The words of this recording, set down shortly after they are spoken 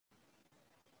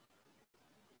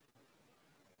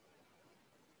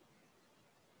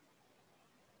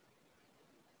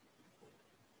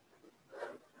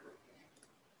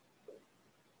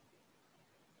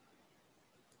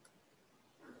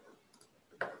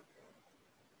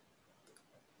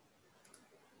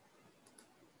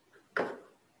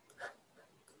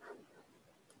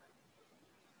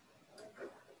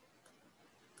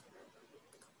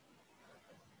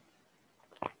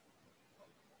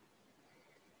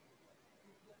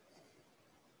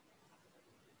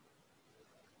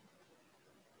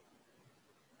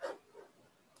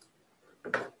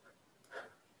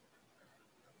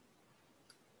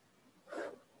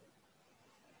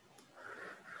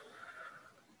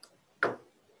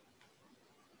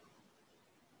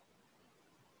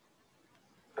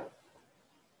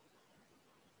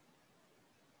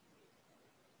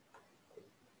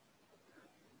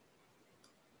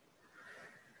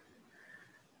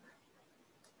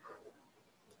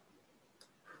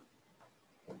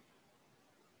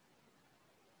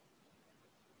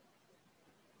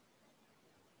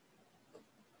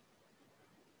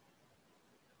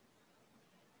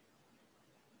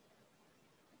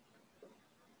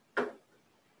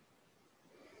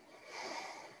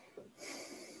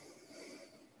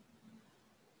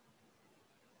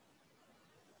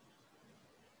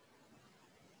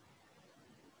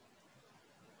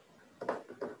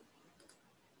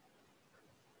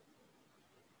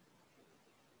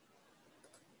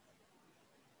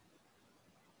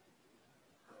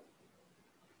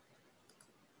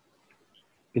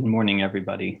Good morning,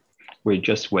 everybody. We're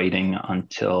just waiting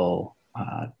until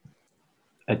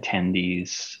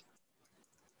attendees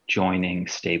joining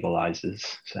stabilizes.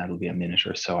 So that'll be a minute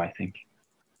or so, I think.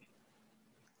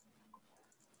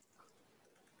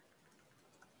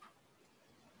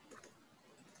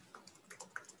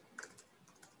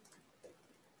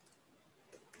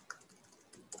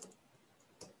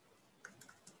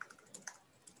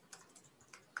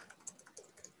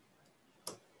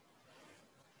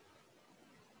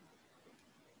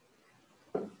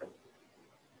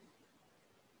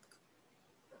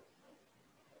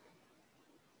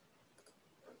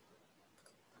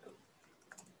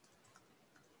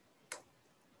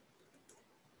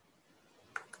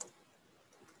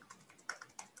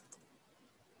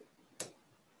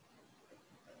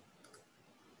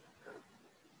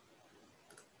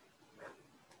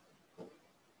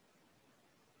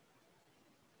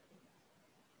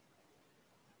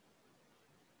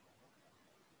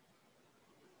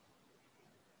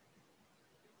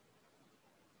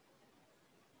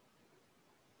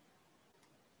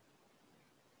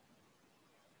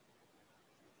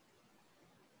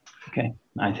 Okay,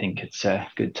 I think it's a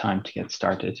good time to get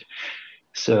started.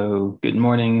 So good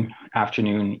morning,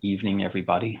 afternoon, evening,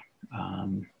 everybody.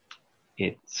 I'm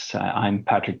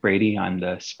Patrick Brady. I'm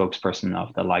the spokesperson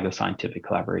of the LIGO Scientific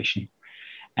Collaboration.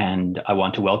 And I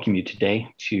want to welcome you today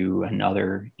to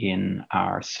another in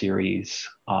our series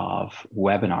of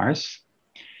webinars.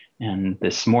 And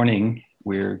this morning,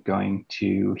 we're going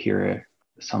to hear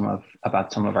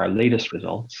about some of our latest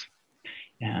results.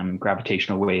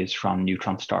 Gravitational waves from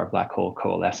neutron star black hole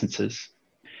coalescences.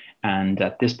 And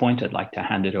at this point, I'd like to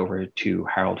hand it over to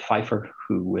Harold Pfeiffer,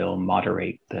 who will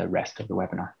moderate the rest of the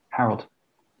webinar. Harold.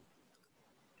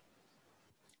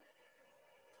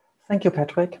 Thank you,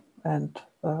 Patrick, and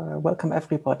welcome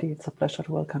everybody. It's a pleasure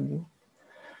to welcome you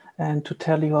and to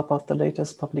tell you about the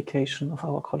latest publication of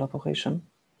our collaboration.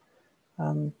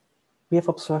 We have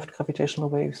observed gravitational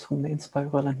waves from the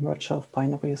inspiral and merger of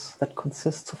binaries that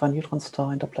consists of a neutron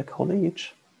star and a black hole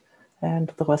each.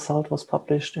 And the result was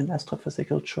published in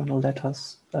Astrophysical Journal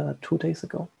Letters 2 days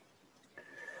ago.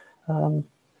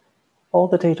 All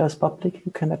the data is public.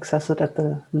 You can access it at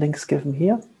the links given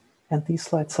here. And these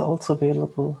slides are also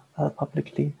available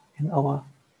publicly in our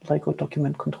LIGO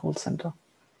Document Control Center.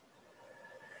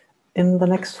 In the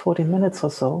next 40 minutes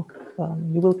or so,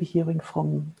 you will be hearing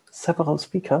from several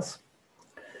speakers.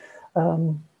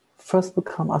 First will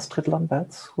come Astrid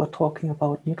Lamberts, who are talking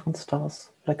about neutron stars,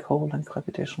 black hole, and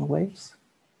gravitational waves.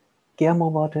 Guillermo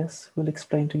Valdez will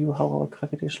explain to you how our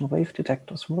gravitational wave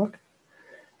detectors work,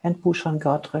 and Bhushan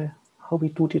Gadre, how we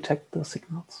do detect the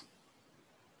signals.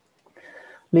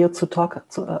 Leo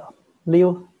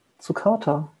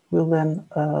Zucata will then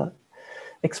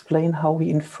explain how we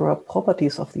infer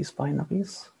properties of these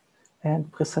binaries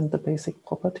and present the basic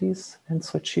properties, and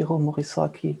Soichiro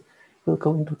Morisaki will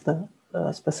go into the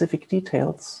specific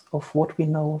details of what we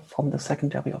know from the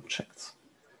secondary objects.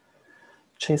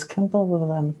 Chase Kimball will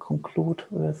then conclude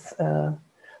with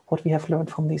what we have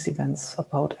learned from these events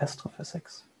about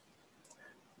astrophysics.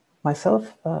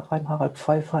 Myself, I'm Harald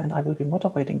Pfeiffer, and I will be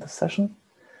moderating the session.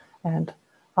 And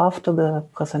after the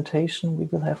presentation, we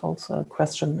will have also a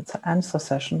question and answer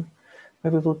session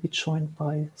where we will be joined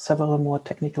by several more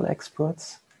technical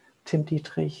experts, Tim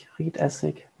Dietrich, Ried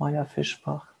Essig, Maya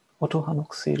Fischbach, Otto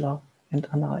Hanuxela, and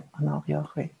Anaria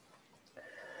Rey.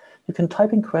 You can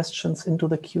type in questions into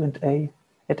the Q&A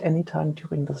at any time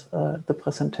during the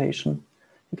presentation.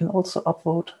 You can also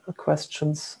upvote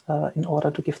questions in order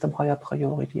to give them higher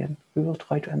priority, and we will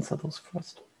try to answer those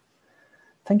first.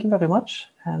 Thank you very much.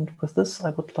 And with this, I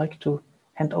would like to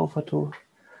hand over to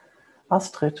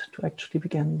Astrid to actually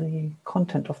begin the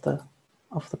content of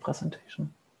the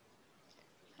presentation.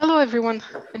 Hello, everyone,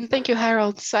 and thank you,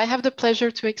 Harold. So I have the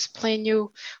pleasure to explain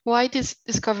you why this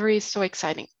discovery is so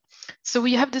exciting. So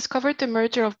we have discovered the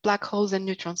merger of black holes and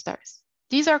neutron stars.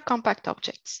 These are compact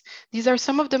objects. These are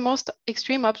some of the most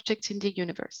extreme objects in the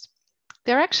universe.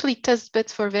 They're actually test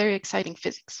beds for very exciting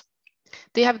physics.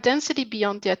 They have density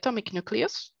beyond the atomic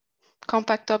nucleus.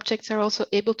 Compact objects are also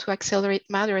able to accelerate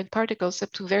matter and particles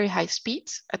up to very high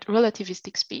speeds, at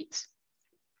relativistic speeds,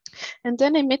 and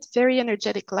then emit very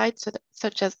energetic light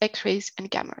such as X-rays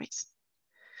and gamma rays.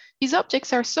 These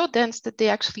objects are so dense that they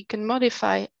actually can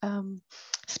modify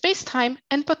space-time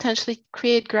and potentially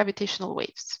create gravitational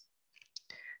waves.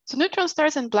 So neutron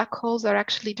stars and black holes are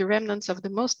actually the remnants of the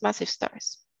most massive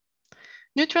stars.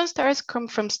 Neutron stars come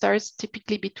from stars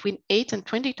typically between 8 and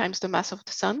 20 times the mass of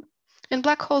the sun, and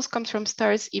black holes come from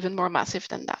stars even more massive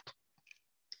than that.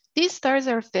 These stars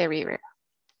are very rare.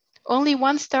 Only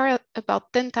one star,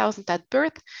 about 10,000 at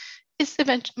birth,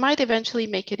 might eventually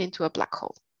make it into a black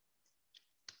hole.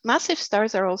 Massive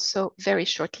stars are also very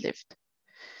short-lived.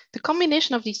 The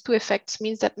combination of these two effects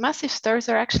means that massive stars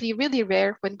are actually really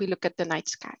rare when we look at the night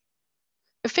sky.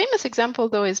 A famous example,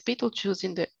 though, is Betelgeuse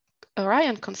in the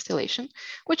Orion constellation,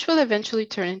 which will eventually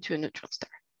turn into a neutron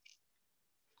star.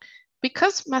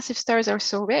 Because massive stars are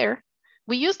so rare,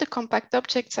 we use the compact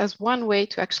objects as one way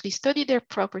to actually study their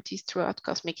properties throughout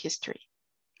cosmic history.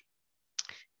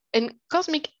 And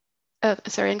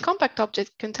compact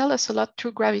objects can tell us a lot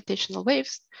through gravitational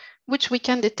waves, which we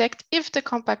can detect if the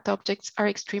compact objects are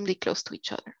extremely close to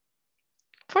each other.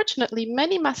 Fortunately,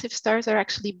 many massive stars are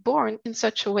actually born in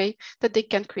such a way that they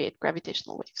can create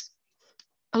gravitational waves.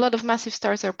 A lot of massive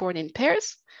stars are born in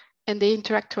pairs, and they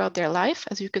interact throughout their life,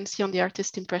 as you can see on the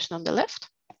artist impression on the left.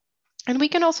 And we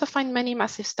can also find many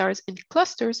massive stars in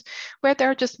clusters where there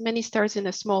are just many stars in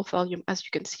a small volume, as you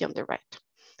can see on the right.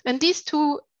 And these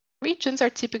two regions are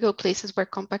typical places where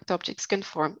compact objects can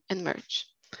form and merge.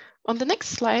 On the next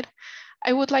slide,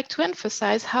 I would like to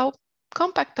emphasize how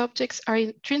compact objects are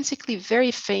intrinsically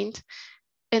very faint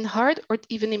and hard or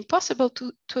even impossible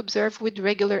to observe with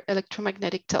regular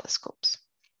electromagnetic telescopes.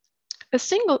 A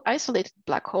single isolated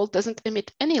black hole doesn't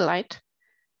emit any light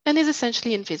and is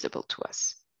essentially invisible to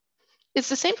us. It's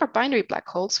the same for binary black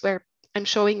holes, where I'm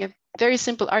showing a very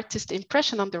simple artist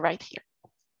impression on the right here.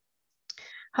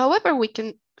 However, we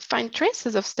can find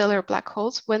traces of stellar black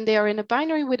holes when they are in a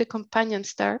binary with a companion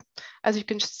star, as you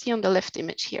can see on the left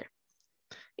image here.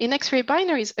 In X-ray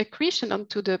binaries, accretion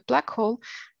onto the black hole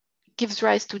gives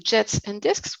rise to jets and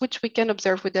disks, which we can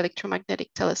observe with the electromagnetic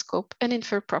telescope and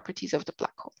infer properties of the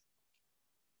black hole.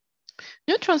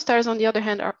 Neutron stars, on the other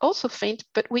hand, are also faint,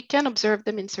 but we can observe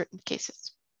them in certain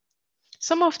cases.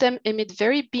 Some of them emit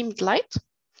very beamed light,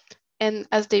 and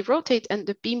as they rotate and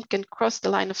the beam can cross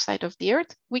the line of sight of the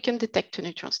Earth, we can detect a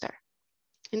neutron star.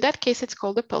 In that case, it's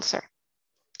called a pulsar.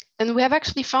 And we have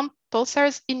actually found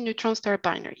pulsars in neutron star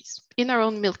binaries in our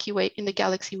own Milky Way in the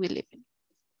galaxy we live in.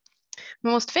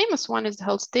 The most famous one is the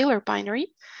Hulse-Taylor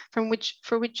binary, for which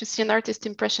you see an artist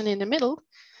impression in the middle.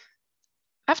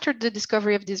 After the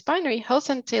discovery of this binary,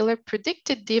 Hulse and Taylor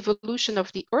predicted the evolution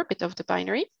of the orbit of the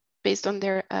binary based on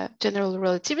their general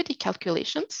relativity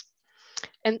calculations.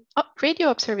 And radio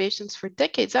observations for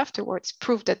decades afterwards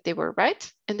proved that they were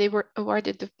right, and they were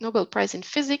awarded the Nobel Prize in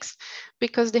Physics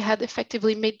because they had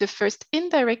effectively made the first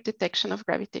indirect detection of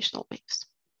gravitational waves.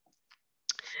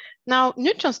 Now,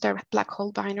 neutron star black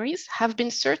hole binaries have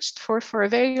been searched for a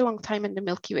very long time in the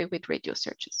Milky Way with radio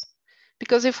searches.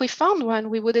 Because if we found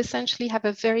one, we would essentially have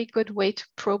a very good way to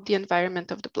probe the environment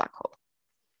of the black hole.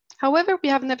 However, we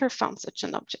have never found such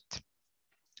an object.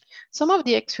 Some of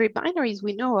the X-ray binaries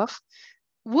we know of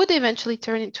would eventually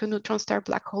turn into a neutron star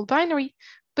black hole binary,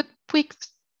 but quick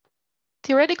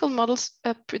theoretical models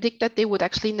predict that they would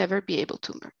actually never be able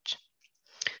to merge.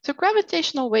 So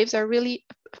gravitational waves are really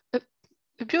a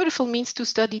beautiful means to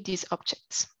study these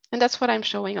objects. And that's what I'm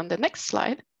showing on the next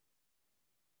slide.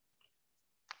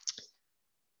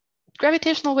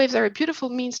 Gravitational waves are a beautiful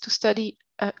means to study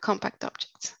compact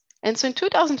objects. And so in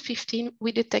 2015,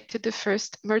 we detected the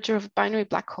first merger of binary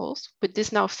black holes with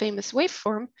this now famous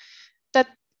waveform that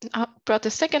brought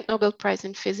a second Nobel Prize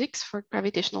in Physics for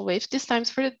gravitational waves, this time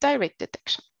for the direct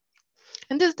detection.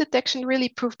 And this detection really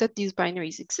proved that these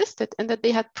binaries existed and that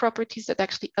they had properties that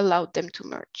actually allowed them to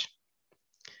merge.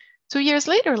 2 years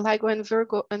later, LIGO and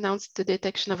Virgo announced the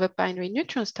detection of a binary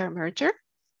neutron star merger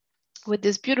with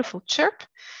this beautiful chirp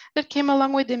that came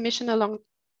along with emission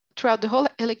throughout the whole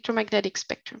electromagnetic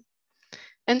spectrum.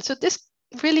 And so this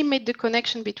really made the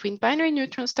connection between binary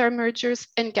neutron star mergers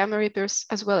and gamma ray bursts,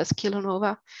 as well as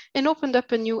kilonova, and opened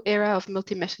up a new era of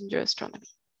multi-messenger astronomy.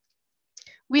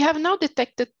 We have now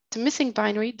detected the missing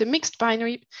binary, the mixed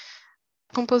binary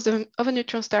composed of a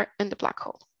neutron star and a black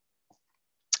hole.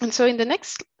 And so in the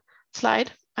next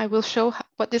slide, I will show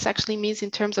what this actually means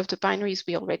in terms of the binaries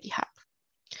we already have.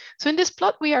 So in this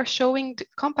plot, we are showing the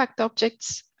compact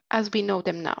objects as we know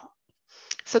them now.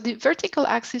 So the vertical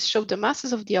axis shows the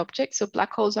masses of the objects, so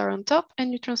black holes are on top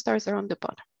and neutron stars are on the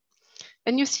bottom.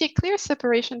 And you see a clear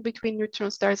separation between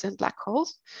neutron stars and black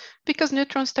holes because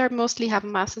neutron stars mostly have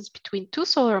masses between 2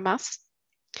 solar mass,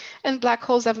 and black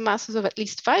holes have masses of at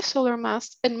least 5 solar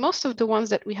mass, and most of the ones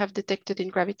that we have detected in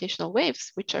gravitational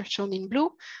waves, which are shown in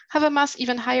blue, have a mass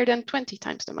even higher than 20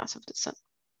 times the mass of the sun.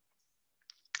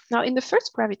 Now, in the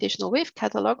first gravitational wave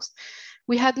catalogs,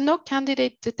 we had no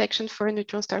candidate detection for a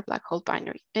neutron star black hole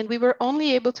binary, and we were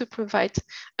only able to provide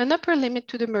an upper limit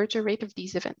to the merger rate of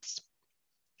these events.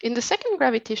 In the second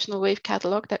gravitational wave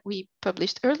catalog that we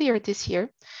published earlier this year,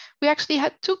 we actually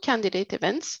had 2 candidate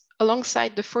events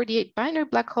alongside the 48 binary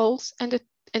black holes and the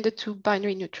and the two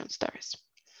binary neutron stars.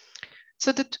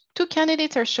 So the two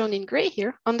candidates are shown in gray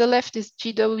here. On the left is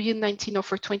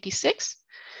GW200105,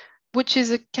 which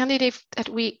is a candidate that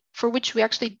for which we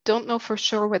actually don't know for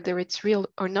sure whether it's real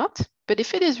or not. But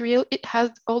if it is real, it has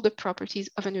all the properties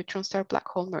of a neutron star black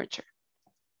hole merger.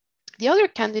 The other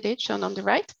candidate shown on the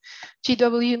right,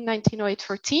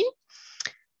 GW200115,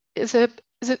 is a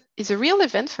real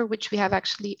event for which we have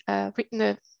actually written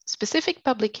a specific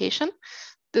publication.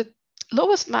 The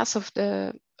lowest mass of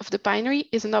the binary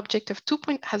is an object of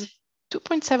has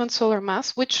 2.7 solar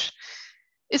mass, which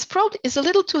is a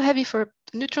little too heavy for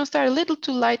a neutron star, a little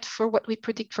too light for what we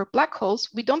predict for black holes.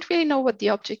 We don't really know what the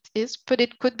object is, but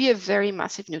it could be a very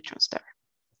massive neutron star.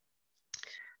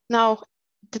 Now,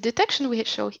 the detection we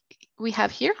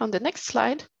have here on the next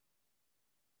slide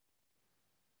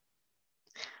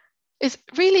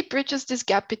really bridges this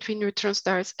gap between neutron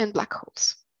stars and black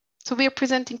holes. So we are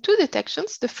presenting two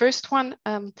detections. The first one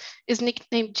is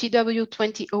nicknamed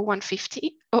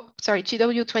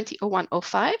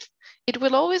GW200105. It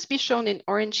will always be shown in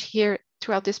orange here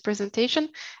throughout this presentation,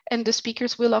 and the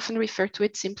speakers will often refer to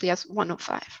it simply as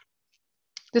 105.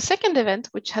 The second event,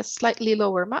 which has slightly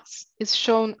lower mass, is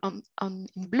shown in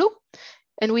blue,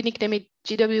 and we nickname it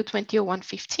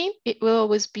GW200115. It will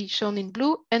always be shown in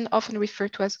blue and often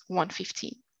referred to as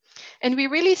 115. And we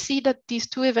really see that these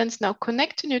two events now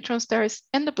connect to neutron stars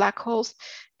and the black holes,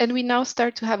 and we now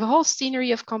start to have a whole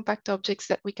scenery of compact objects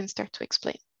that we can start to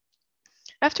explain.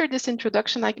 After this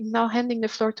introduction, I'm now handing the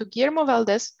floor to Guillermo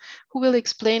Valdez, who will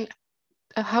explain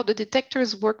how the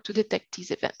detectors work to detect these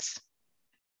events.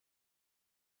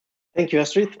 Thank you,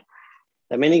 Astrid.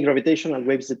 The many gravitational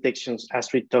waves detections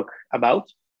Astrid talked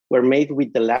about were made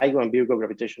with the LIGO and Virgo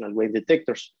gravitational wave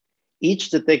detectors.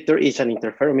 Each detector is an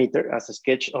interferometer, as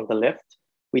sketched on the left,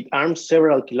 with arms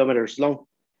several kilometers long.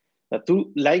 The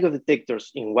two LIGO detectors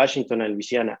in Washington and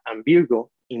Louisiana and Virgo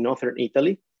in northern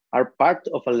Italy are part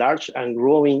of a large and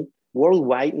growing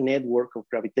worldwide network of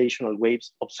gravitational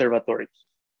waves observatories,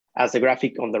 as the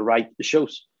graphic on the right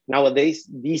shows. Nowadays,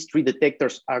 these three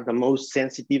detectors are the most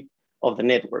sensitive of the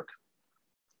network.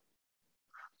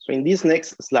 So in this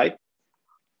next slide,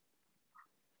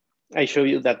 I show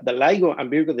you that the LIGO and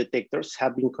Virgo detectors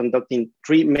have been conducting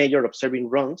three major observing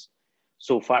runs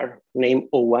so far, named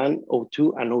 01,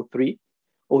 02, and 03.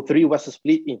 03 was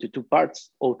split into two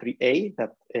parts, 03A,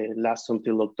 that lasts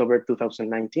until October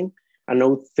 2019, and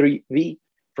 03B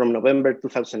from November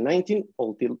 2019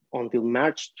 until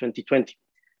March 2020.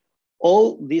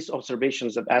 All these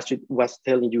observations that Astrid was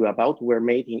telling you about were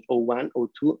made in 01,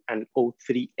 02, and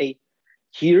 03A.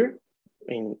 Here,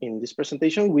 in this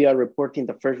presentation, we are reporting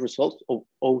the first results of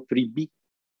 03B.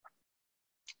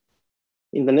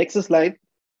 In the next slide,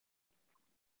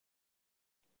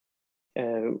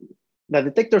 the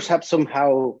detectors have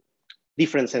somehow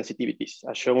different sensitivities,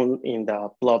 as shown in the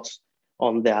plots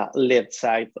on the left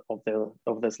side of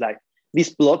the slide.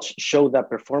 These plots show the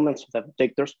performance of the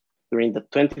detectors during the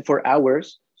 24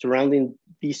 hours surrounding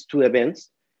these two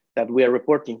events that we are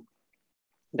reporting.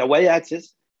 The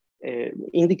y-axis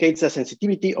indicates the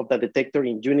sensitivity of the detector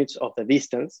in units of the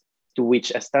distance to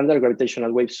which a standard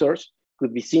gravitational wave source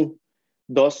could be seen.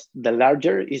 Thus, the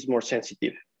larger is more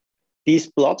sensitive.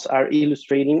 These plots are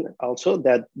illustrating also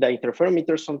that the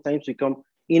interferometers sometimes become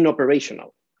inoperational.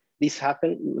 This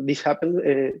happened,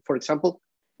 for example,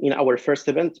 in our first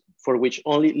event, for which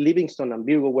only Livingston and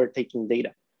Virgo were taking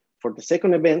data. For the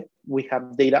second event, we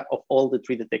have data of all the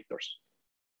three detectors.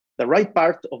 The right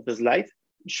part of the slide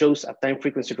shows a time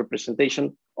frequency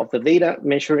representation of the data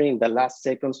measuring the last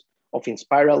seconds of in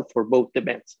spiral for both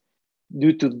events.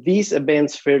 Due to these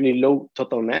events' fairly low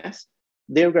total mass,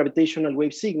 their gravitational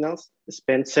wave signals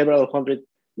spend several hundred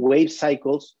wave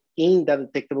cycles in the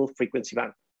detectable frequency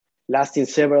band, lasting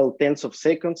several tens of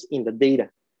seconds in the data.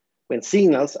 When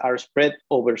signals are spread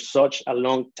over such a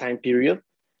long time period,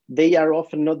 they are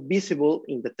often not visible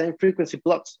in the time frequency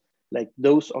plots, like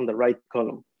those on the right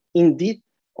column. Indeed,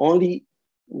 only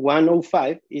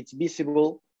 105 is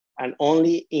visible, and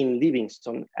only in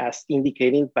Livingston, as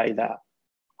indicated by the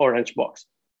orange box.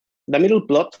 The middle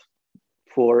plot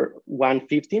for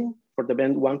 115, for the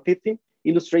band 115,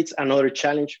 illustrates another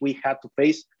challenge we had to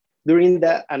face during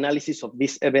the analysis of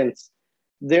these events.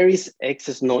 There is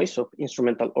excess noise of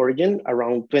instrumental origin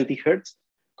around 20 Hertz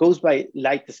caused by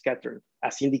light scattering,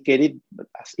 as indicated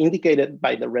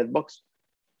by the red box.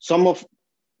 Some of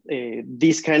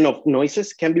these kind of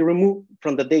noises can be removed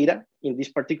from the data. In this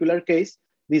particular case,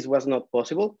 this was not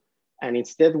possible, and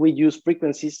instead we use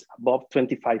frequencies above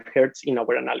 25 Hertz in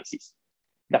our analysis.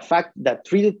 The fact that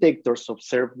three detectors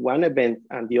observe one event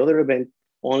and the other event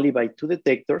only by two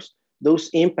detectors those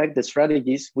impact the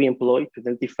strategies we employ to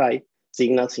identify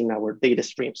signals in our data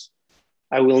streams.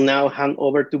 I will now hand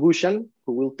over to Bhushan,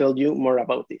 who will tell you more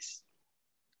about this.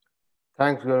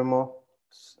 Thanks, Guillermo.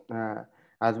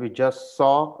 As we just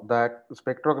saw that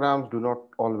spectrograms do not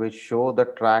always show the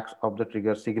tracks of the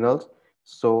trigger signals.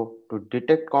 So to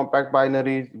detect compact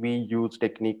binaries, we use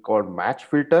technique called match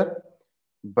filter,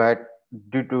 but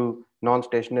due to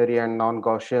non-stationary and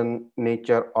non-Gaussian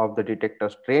nature of the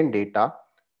detector's trained data,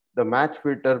 the match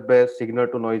filter based signal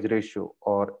to noise ratio,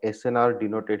 or SNR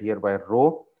denoted here by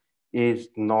rho, is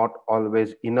not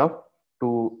always enough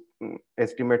to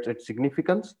estimate its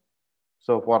significance.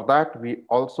 So for that, we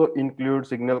also include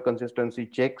signal consistency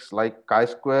checks like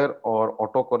chi-square or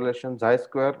autocorrelation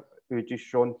chi-square, which is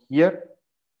shown here.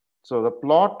 So the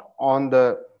plot on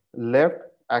the left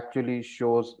actually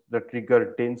shows the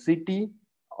trigger density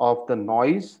of the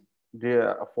noise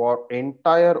for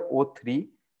entire O3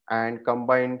 and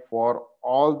combined for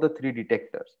all the three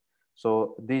detectors.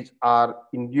 So these are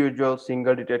individual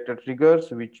single detector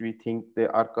triggers, which we think they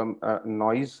are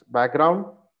noise background.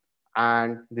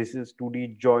 And this is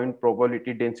 2D joint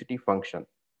probability density function.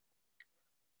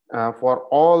 For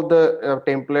all the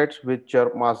templates which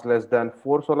are mass less than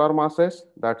 4 solar masses,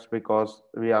 that's because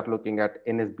we are looking at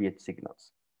NSBH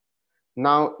signals.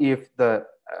 Now, if the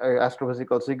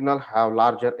astrophysical signal have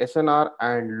larger SNR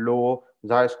and low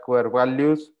chi-square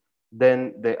values,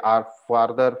 then they are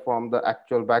farther from the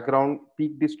actual background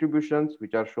peak distributions,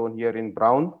 which are shown here in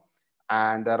brown.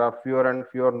 And there are fewer and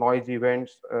fewer noise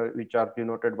events, which are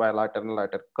denoted by lighter and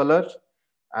lighter colors.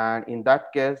 And in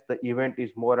that case, the event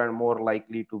is more and more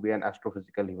likely to be an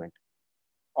astrophysical event.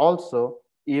 Also,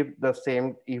 if the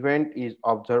same event is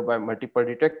observed by multiple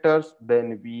detectors,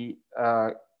 then we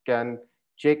can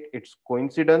check its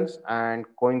coincidence, and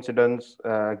coincidence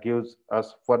gives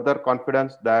us further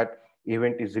confidence that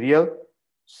event is real.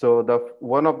 So the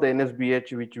one of the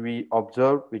NSBH which we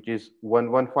observed, which is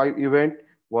 115 event,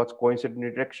 was coincident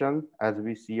detection, as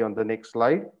we see on the next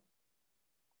slide.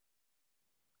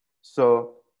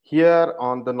 So here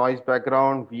on the noise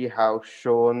background, we have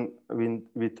shown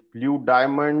with blue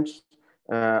diamonds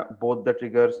both the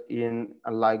triggers in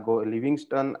LIGO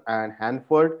Livingston and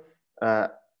Hanford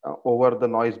over the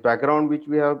noise background which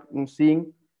we have been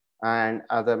seeing. And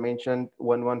as I mentioned,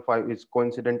 115 is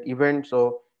coincident event.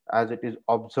 So as it is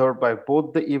observed by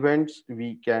both the events,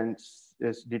 we can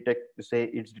say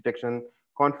its detection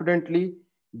confidently.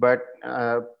 But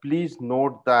please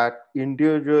note that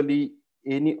individually,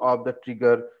 any of the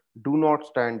trigger do not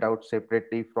stand out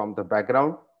separately from the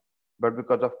background. But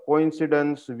because of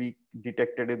coincidence, we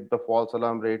detected the false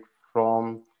alarm rate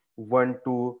from 1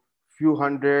 to few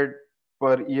hundred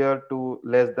per year to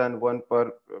less than 1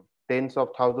 per tens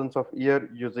of thousands of year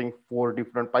using 4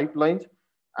 different pipelines.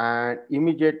 And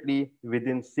immediately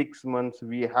within 6 months,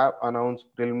 we have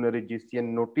announced preliminary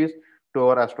GCN notice to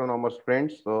our astronomers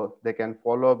friends, so they can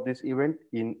follow up this event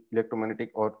in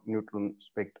electromagnetic or neutron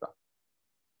spectra.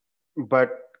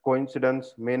 But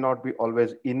coincidence may not be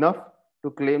always enough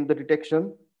to claim the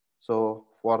detection. So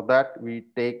for that, we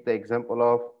take the example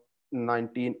of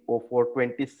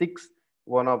 190426,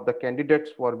 one of the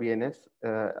candidates for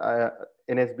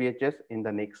NSBHS in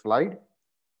the next slide.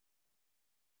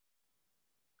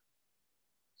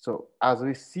 So as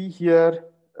we see here,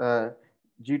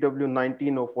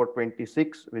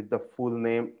 GW200105 with the full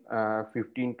name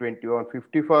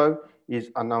 152155 is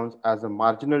announced as a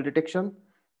marginal detection.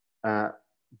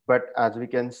 But as we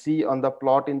can see on the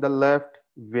plot in the left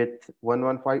with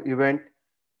 115 event,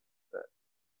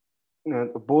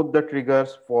 both the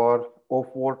triggers for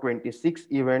 0426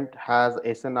 event has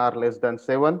SNR less than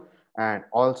 7 and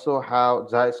also have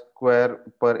chi-square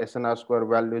per SNR square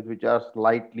values which are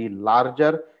slightly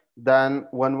larger than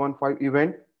 115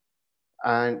 event.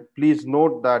 And please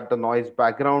note that the noise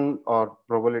background or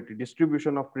probability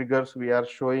distribution of triggers we are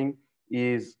showing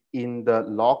is in the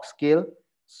log scale.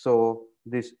 So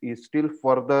this is still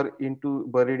further into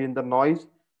buried in the noise.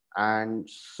 And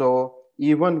so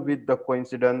even with the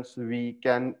coincidence, we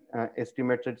can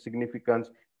estimate its significance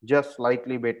just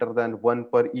slightly better than 1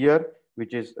 per year,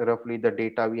 which is roughly the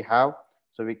data we have.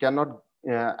 So we cannot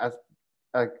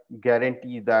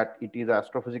guarantee that it is an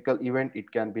astrophysical event. It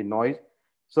can be noise.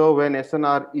 So when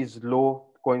SNR is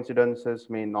low, coincidences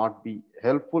may not be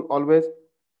helpful always.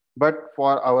 But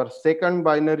for our second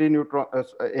binary neutron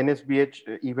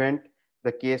NSBH event,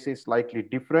 the case is slightly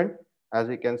different, as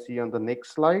you can see on the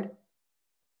next slide.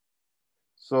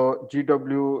 So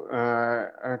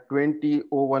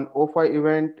GW200105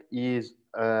 event is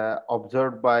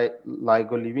observed by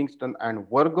LIGO Livingston and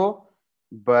Virgo,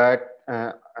 but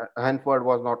Hanford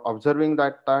was not observing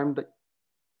that time.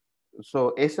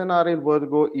 So SNR in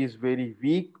Virgo is very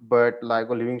weak, but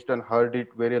LIGO Livingston heard it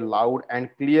very loud and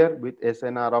clear with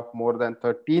SNR of more than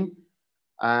 13.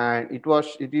 And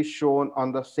it is shown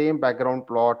on the same background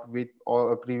plot with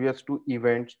previous two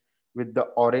events with the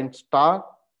orange star.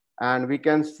 And we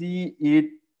can see it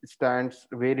stands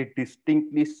very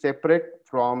distinctly separate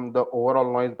from the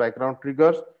overall noise background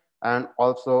triggers and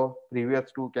also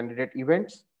previous two candidate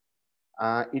events.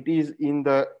 It is in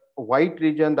the white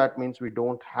region. That means we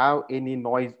don't have any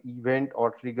noise event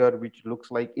or trigger which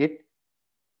looks like it.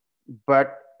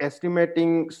 But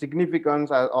estimating significance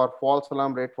or false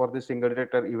alarm rate for the single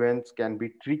detector events can be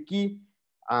tricky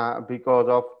because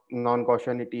of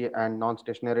non-Gaussianity and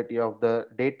non-stationarity of the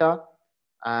data.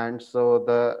 And so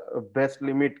the best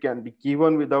limit can be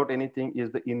given without anything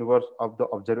is the inverse of the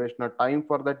observational time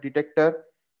for the detector.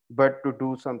 But to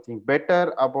do something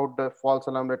better about the false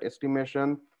alarm rate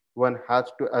estimation, one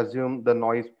has to assume the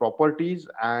noise properties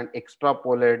and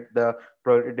extrapolate the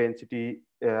probability density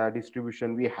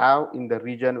distribution we have in the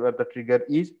region where the trigger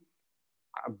is.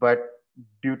 But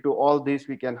due to all this,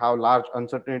 we can have large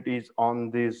uncertainties on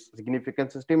this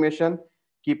significance estimation.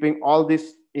 Keeping all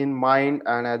this in mind,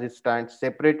 and as it stands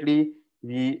separately,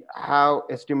 we have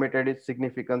estimated its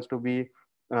significance to be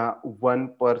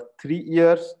 1 per 3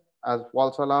 years as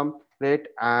false alarm rate,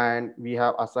 and we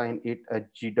have assigned it a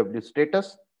GW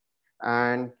status.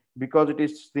 And because it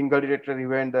is single detector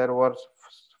event, there was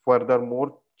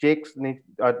furthermore checks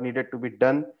needed to be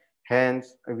done.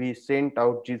 Hence, we sent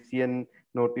out GCN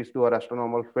notice to our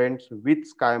astronomical friends with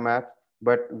sky maps,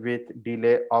 but with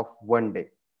delay of 1 day.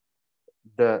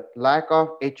 The lack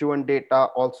of H1 data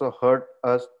also hurt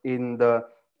us in the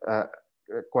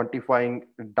quantifying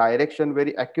direction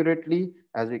very accurately,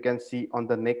 as you can see on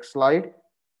the next slide.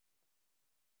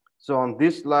 So on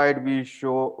this slide, we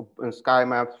show sky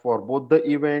maps for both the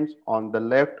events. On the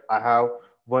left, I have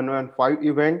 115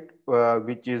 event,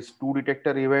 which is 2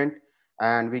 detector event.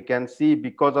 And we can see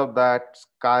because of that,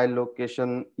 sky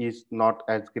location is not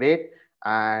as great.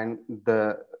 And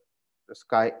the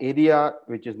sky area,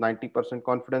 which is 90%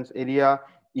 confidence area,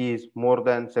 is more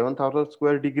than 7,000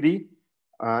 square degree.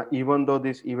 Even though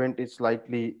this event is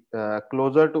slightly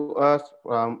closer to us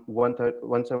from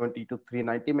 170 to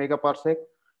 390 megaparsec.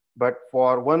 But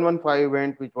for 115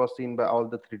 event, which was seen by all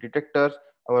the 3 detectors,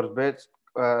 our best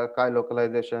sky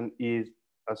localization is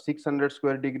 600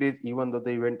 square degrees, even though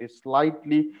the event is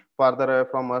slightly farther away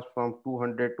from us from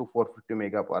 200 to 450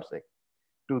 megaparsec.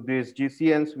 To these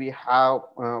GCNs, we have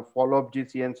follow-up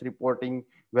GCNs reporting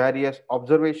various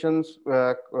observations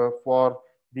for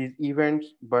these events,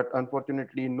 but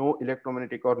unfortunately, no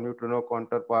electromagnetic or neutrino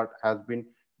counterpart has been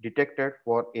detected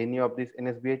for any of these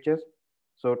NSBHs.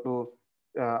 So to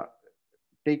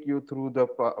take you through the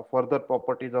further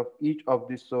properties of each of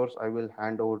these source, I will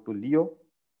hand over to Leo.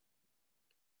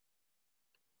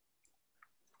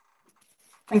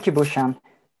 Thank you, Bhushan.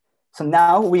 So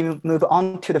now we move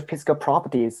on to the physical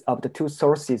properties of the 2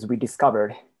 sources we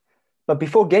discovered. But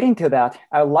before getting to that,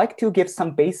 I would like to give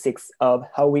some basics of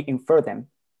how we infer them.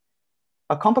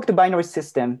 A compact binary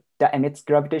system that emits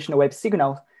gravitational wave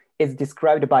signals is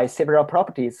described by several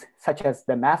properties, such as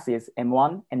the masses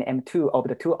m1 and m2 of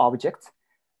the 2 objects,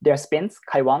 their spins,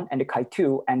 chi1 and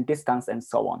chi2, and distance, and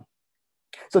so on.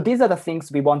 So these are the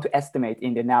things we want to estimate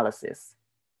in the analysis.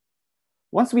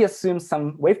 Once we assume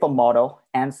some waveform model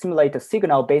and simulate a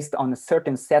signal based on a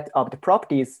certain set of the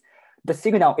properties, the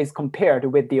signal is compared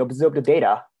with the observed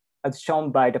data, as shown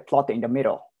by the plot in the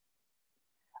middle.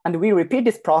 And we repeat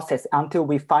this process until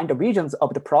we find the regions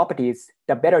of the properties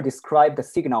that better describe the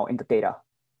signal in the data.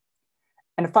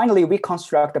 And finally, we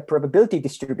construct the probability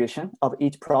distribution of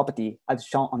each property as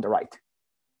shown on the right.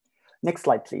 Next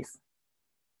slide, please.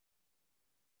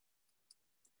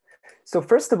 So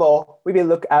first of all, we will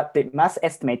look at the mass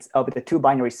estimates of the 2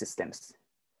 binary systems.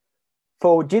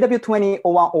 For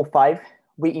GW200105,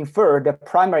 we infer the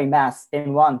primary mass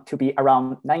M1 to be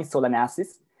around 9 solar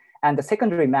masses, and the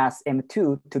secondary mass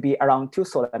M2 to be around 2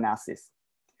 solar masses.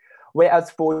 Whereas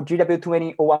for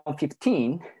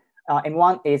GW200115,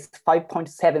 M1 is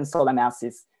 5.7 solar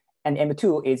masses, and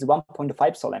M2 is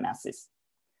 1.5 solar masses.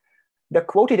 The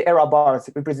quoted error bars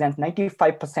represent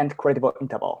 95% credible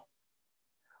interval.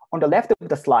 On the left of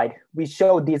the slide, we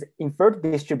show this inferred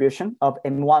distribution of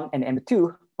M1 and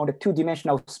M2 on the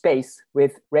 2-dimensional space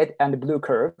with red and blue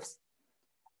curves.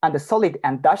 And the solid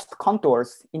and dashed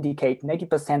contours indicate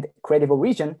 90% credible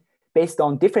region based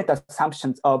on different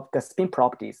assumptions of the spin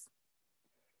properties.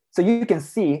 So you can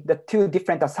see the 2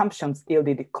 different assumptions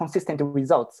yielded consistent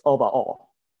results overall.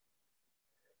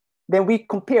 Then we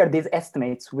compare these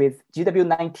estimates with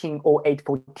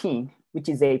GW190814, which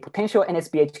is a potential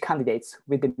NSBH candidate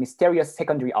with the mysterious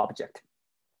secondary object.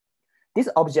 This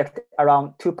object,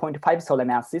 around 2.5 solar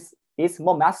masses, is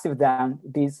more massive than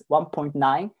these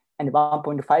 1.9 and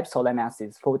 1.5 solar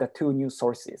masses for the two new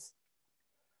sources.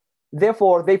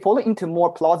 Therefore, they fall into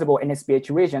more plausible NSBH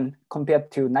region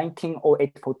compared to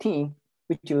 190814,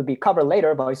 which will be covered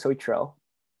later by Soichiro.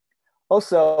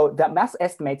 Also, the mass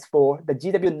estimates for the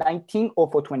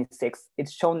GW190426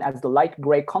 is shown as the light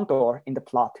gray contour in the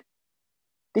plot.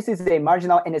 This is a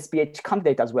marginal NSBH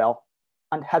candidate as well,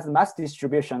 and has mass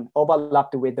distribution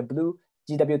overlapped with the blue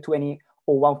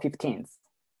GW200115s.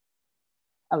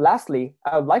 And lastly,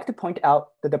 I would like to point out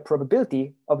that the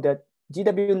probability of the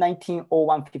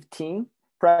GW190115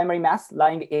 primary mass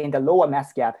lying in the lower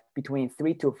mass gap between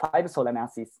 3 to 5 solar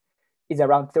masses is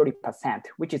around 30%,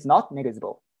 which is not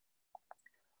negligible.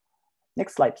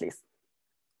 Next slide, please.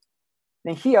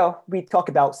 Then here we talk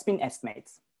about spin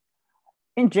estimates.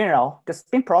 In general, the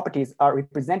spin properties are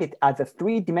represented as a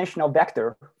three-dimensional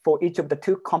vector for each of the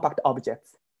two compact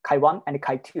objects, Chi1 and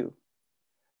Chi2.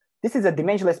 This is a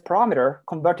dimensionless parameter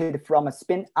converted from a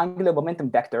spin angular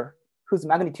momentum vector whose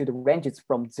magnitude ranges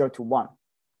from 0 to 1.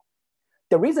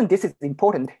 The reason this is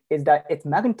important is that its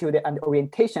magnitude and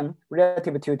orientation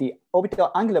relative to the orbital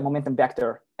angular momentum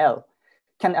vector, L,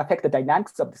 can affect the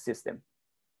dynamics of the system.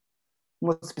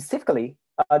 More specifically,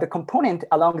 the component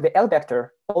along the L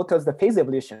vector alters the phase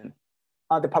evolution.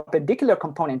 The perpendicular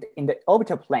component in the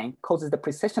orbital plane causes the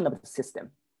precession of the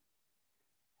system.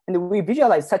 And we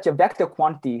visualize such a vector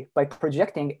quantity by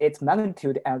projecting its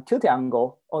magnitude and tilt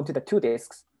angle onto the two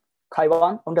disks,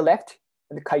 Chi1 on the left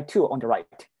and Chi2 on the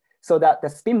right, so that the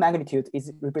spin magnitude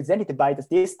is represented by the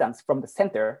distance from the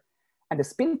center, and the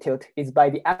spin tilt is by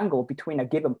the angle between a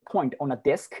given point on a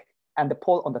disk and the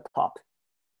pole on the top.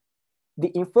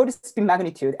 The inferred spin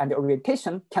magnitude and the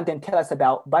orientation can then tell us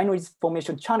about binary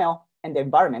formation channel and the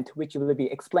environment, which will be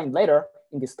explained later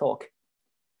in this talk.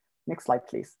 Next slide,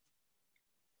 please.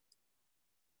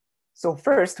 So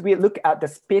first, we look at the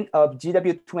spin of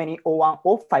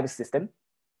GW200105 system.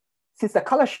 Since the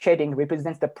color shading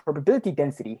represents the probability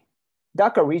density,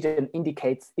 darker region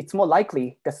indicates it's more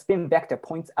likely the spin vector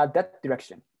points at that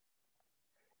direction.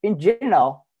 In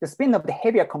general, the spin of the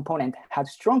heavier component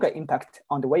has stronger impact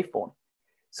on the waveform.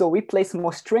 So we place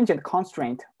more stringent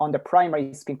constraint on the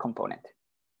primary spin component.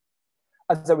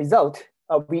 As a result,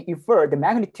 we infer the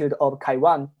magnitude of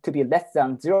Chi1 to be less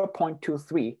than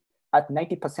 0.23 at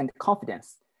 90%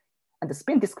 confidence. And the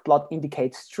spin disk plot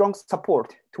indicates strong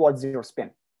support towards zero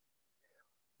spin.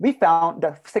 We found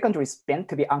the secondary spin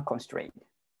to be unconstrained.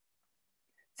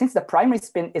 Since the primary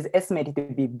spin is estimated to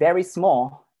be very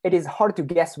small, it is hard to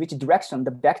guess which direction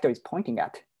the vector is pointing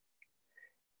at.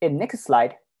 In next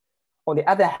slide, on the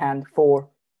other hand, for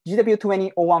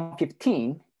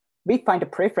GW200115, we find a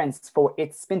preference for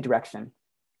its spin direction.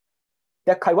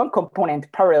 The Chi1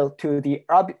 component parallel to the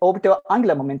orbital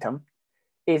angular momentum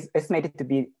is estimated to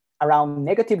be around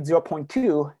negative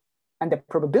 0.2, and the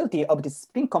probability of the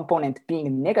spin component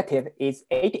being negative is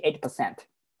 88%.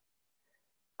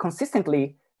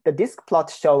 Consistently, the disk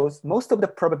plot shows most of the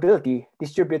probability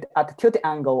distributed at the tilt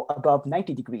angle above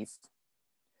 90 degrees.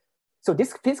 So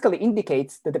this physically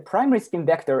indicates that the primary spin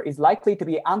vector is likely to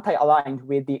be anti-aligned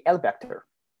with the L vector.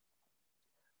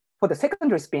 For the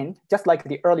secondary spin, just like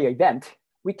the earlier event,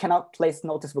 we cannot place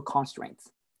noticeable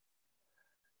constraints.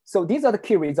 So these are the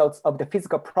key results of the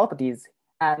physical properties,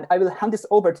 and I will hand this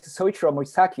over to Soichiro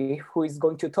Morisaki, who is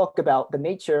going to talk about the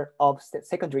nature of the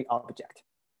secondary object.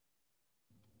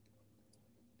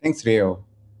 Thanks, Leo.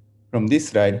 From this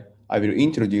slide, I will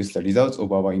introduce the results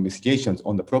of our investigations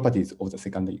on the properties of the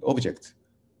secondary objects,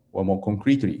 or more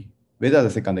concretely, whether the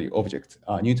secondary objects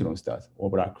are neutron stars or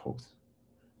black holes.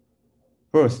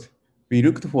 First, we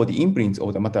looked for the imprints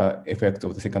of the matter effects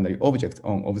of the secondary objects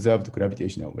on observed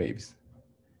gravitational waves.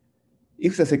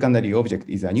 If the secondary object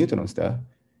is a neutron star,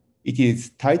 it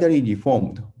is tidally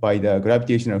deformed by the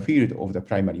gravitational field of the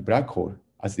primary black hole,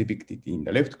 as depicted in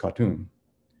the left cartoon.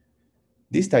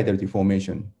 This tidal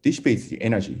deformation dissipates the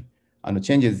energy and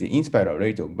changes the in-spiral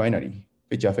rate of binary,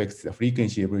 which affects the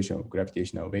frequency evolution of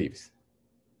gravitational waves.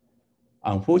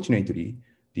 Unfortunately,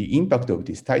 the impact of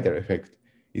this tidal effect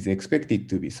is expected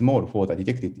to be small for the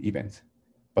detected events,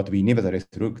 but we nevertheless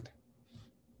looked.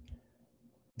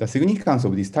 The significance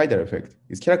of this tidal effect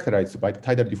is characterized by the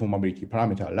tidal deformability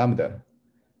parameter lambda.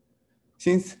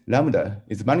 Since lambda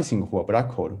is vanishing for a black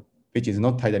hole, which is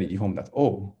not tidally deformed at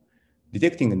all,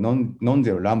 detecting a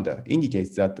non-zero lambda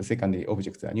indicates that the secondary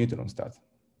objects are neutron stars.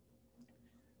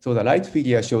 So the right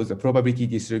figure shows the probability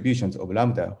distributions of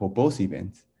lambda for both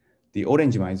events, the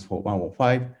orange lines for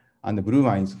 105 and the blue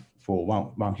lines for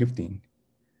 115.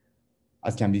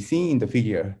 As can be seen in the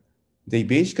figure, they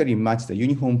basically match the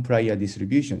uniform prior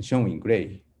distribution shown in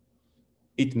gray.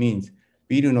 It means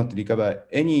we do not recover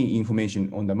any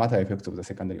information on the matter effects of the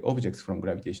secondary objects from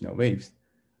gravitational waves,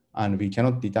 and we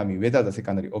cannot determine whether the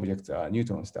secondary objects are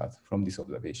neutron stars from this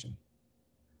observation.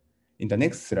 In the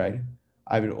next slide,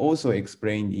 I will also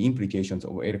explain the implications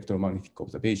of electromagnetic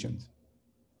observations.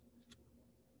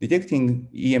 Detecting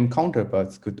EM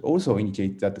counterparts could also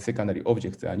indicate that the secondary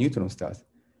objects are neutron stars,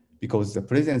 because the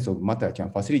presence of matter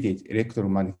can facilitate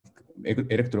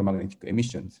electromagnetic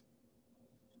emissions.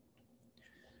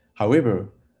 However,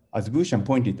 as Bhushan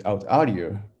pointed out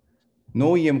earlier,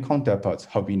 no EM counterparts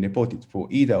have been reported for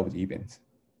either of the events.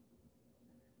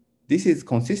 This is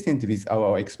consistent with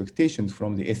our expectations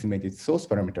from the estimated source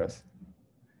parameters.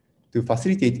 To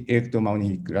facilitate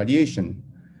electromagnetic radiation,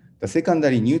 the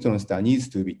secondary neutron star needs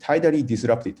to be tidally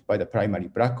disrupted by the primary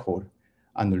black hole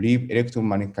and leave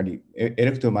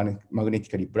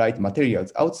electromagnetically bright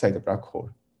materials outside the black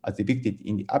hole, as depicted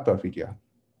in the upper figure.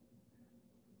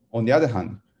 On the other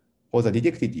hand, for the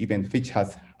detected event which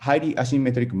has highly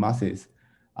asymmetric masses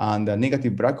and a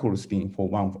negative black hole spin for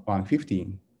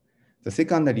 115, the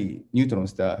secondary neutron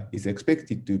star is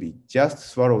expected to be just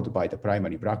swallowed by the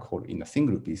primary black hole in a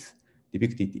single piece,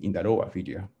 depicted in the lower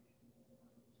figure.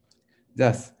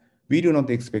 Thus, we do not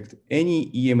expect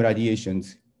any EM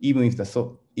radiations even if the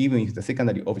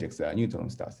secondary objects are neutron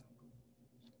stars.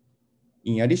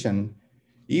 In addition,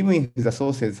 even if the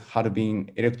sources had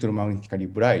been electromagnetically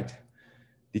bright,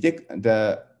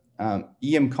 the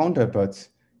EM counterparts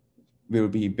will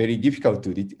be very difficult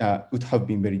to would have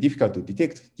been very difficult to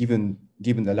detect given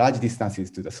the large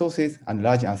distances to the sources and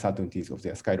large uncertainties of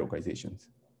their sky localizations.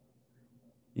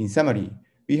 In summary,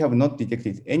 we have not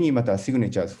detected any matter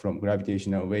signatures from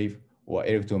gravitational wave or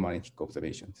electromagnetic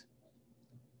observations.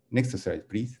 Next slide,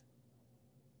 please.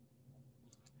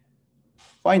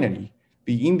 Finally,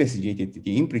 we investigated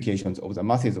the implications of the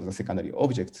masses of the secondary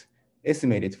objects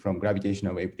estimated from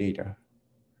gravitational wave data.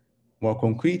 More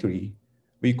concretely,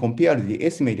 we compared the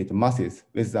estimated masses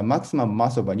with the maximum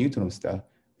mass of a neutron star,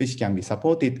 which can be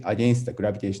supported against the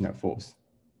gravitational force.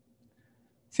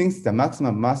 Since the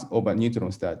maximum mass of a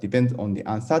neutron star depends on the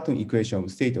uncertain equation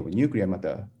of state of nuclear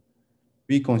matter,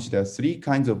 we consider three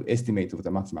kinds of estimates of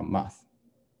the maximum mass.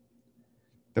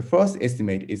 The first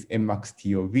estimate is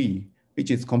mmax-TOV,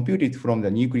 which is computed from the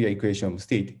nuclear equation of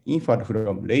state inferred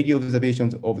from radio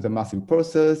observations of the massive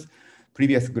pulsars,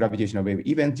 previous gravitational wave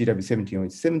event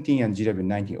GW200105 and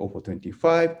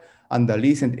GW200115, and the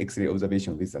recent X-ray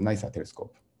observation with the NICER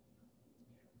telescope.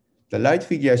 The right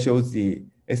figure shows the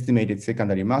estimated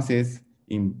secondary masses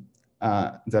in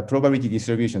the probability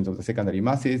distributions of the secondary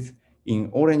masses in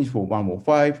orange for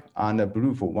 105 and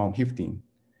blue for 115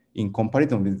 in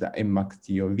comparison with the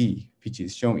mmax-TOV, which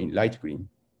is shown in light green.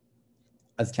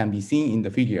 As can be seen in the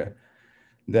figure,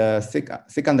 the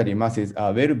secondary masses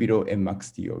are well below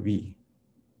mmax-TOV.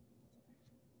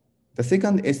 The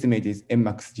second estimate is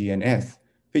mmax-GNS,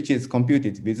 which is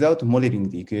computed without modeling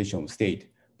the equation of state,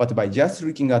 but by just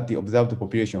looking at the observed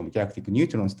population of galactic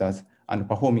neutron stars and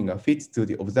performing a fit to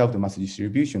the observed mass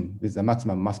distribution with the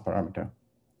maximum mass parameter.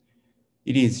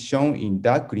 It is shown in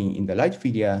dark green in the right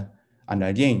figure, and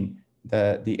again,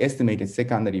 the estimated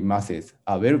secondary masses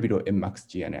are well below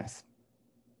mmax-GNS.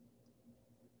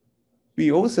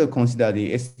 We also consider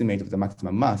the estimate of the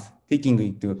maximum mass, taking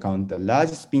into account the large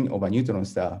spin of a neutron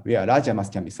star where a larger mass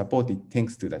can be supported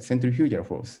thanks to the centrifugal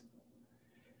force.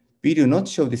 We do not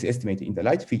show this estimate in the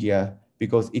right figure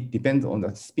because it depends on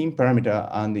the spin parameter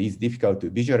and is difficult to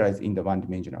visualize in the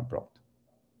one-dimensional plot.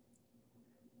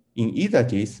 In either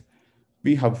case,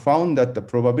 we have found that the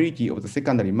probability of the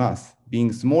secondary mass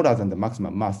being smaller than the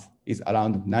maximum mass is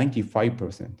around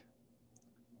 95%.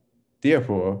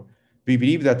 Therefore, we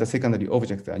believe that the secondary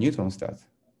objects are neutron stars.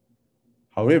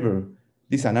 However,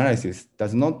 this analysis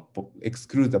does not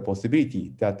exclude the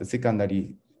possibility that the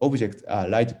secondary objects are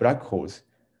light black holes,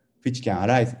 which can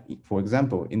arise, for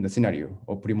example, in the scenario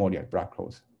of primordial black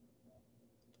holes.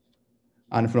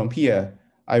 And from here,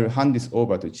 I will hand this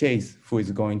over to Chase, who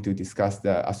is going to discuss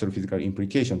the astrophysical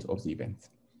implications of the event.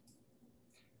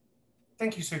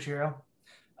 Thank you, Soichiro.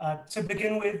 To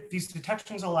begin with, these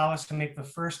detections allow us to make the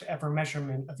first ever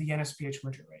measurement of the NSPH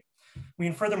merger rate. We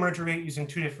infer the merger rate using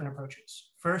two different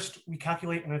approaches. First, we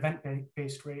calculate an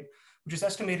event-based rate, which is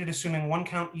estimated assuming one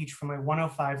count each from a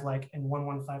 105-like and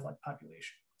 115-like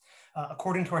population,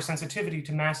 according to our sensitivity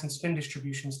to mass and spin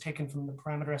distributions taken from the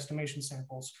parameter estimation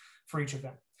samples for each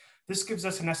event. This gives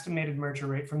us an estimated merger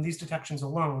rate from these detections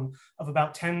alone of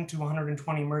about 10 to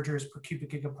 120 mergers per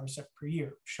cubic gigaparsec per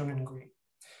year, shown in green.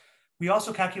 We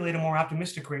also calculate a more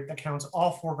optimistic rate that counts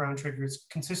all foreground triggers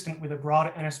consistent with a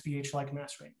broad NSPH-like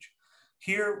mass range.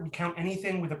 Here, we count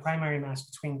anything with a primary mass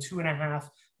between 2.5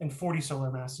 and 40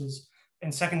 solar masses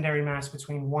and secondary mass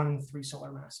between 1 and 3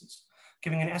 solar masses,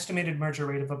 giving an estimated merger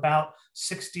rate of about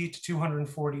 60 to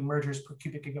 240 mergers per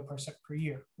cubic gigaparsec per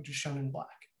year, which is shown in black.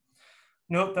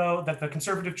 Note, though, that the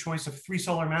conservative choice of 3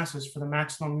 solar masses for the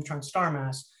maximum neutron star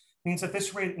mass means that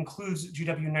this rate includes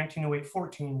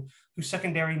GW200105, whose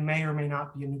secondary may or may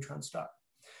not be a neutron star.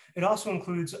 It also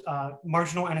includes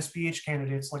marginal NSPH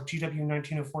candidates like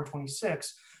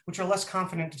GW190426, which are less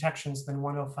confident detections than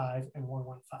 105 and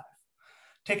 115.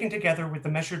 Taken together with the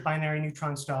measured binary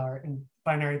neutron star and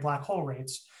binary black hole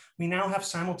rates, we now have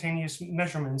simultaneous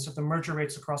measurements of the merger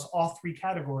rates across all 3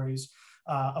 categories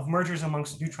of mergers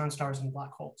amongst neutron stars and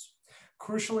black holes.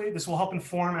 Crucially, this will help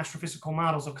inform astrophysical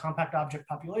models of compact object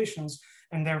populations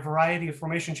and their variety of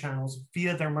formation channels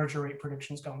via their merger rate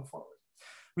predictions going forward.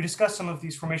 We discuss some of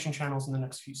these formation channels in the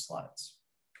next few slides.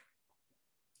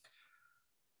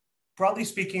 Broadly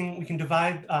speaking, we can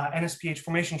divide NSPH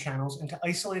formation channels into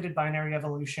isolated binary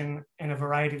evolution and a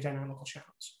variety of dynamical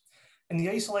channels. In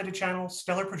the isolated channel,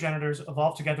 stellar progenitors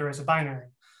evolve together as a binary,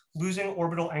 losing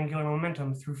orbital angular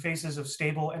momentum through phases of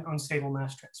stable and unstable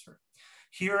mass transfer.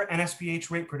 Here, NSPH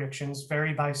rate predictions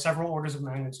vary by several orders of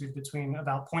magnitude between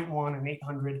about 0.1 and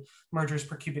 800 mergers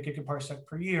per cubic gigaparsec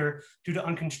per year due to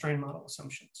unconstrained model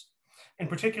assumptions. In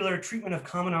particular, treatment of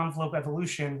common envelope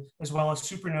evolution, as well as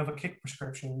supernova kick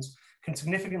prescriptions, can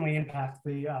significantly impact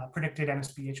the predicted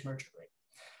NSPH merger rate.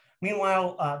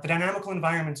 Meanwhile, the dynamical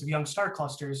environments of young star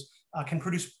clusters can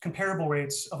produce comparable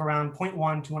rates of around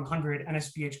 0.1 to 100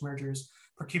 NSPH mergers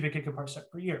per cubic gigaparsec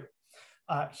per year.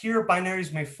 Here,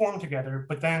 binaries may form together,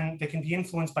 but then they can be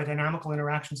influenced by dynamical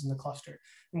interactions in the cluster,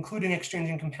 including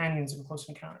exchanging companions and close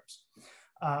encounters.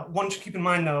 One should keep in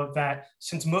mind, though, that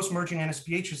since most merging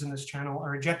NSPHs in this channel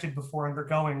are ejected before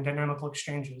undergoing dynamical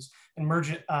exchanges and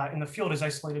merge in the field as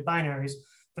isolated binaries,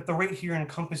 that the rate here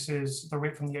encompasses the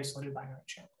rate from the isolated binary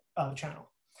channel.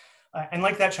 And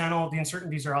like that channel, the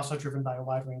uncertainties are also driven by a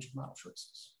wide range of model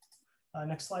choices.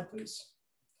 Next slide, please.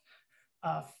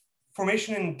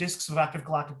 Formation in disks of active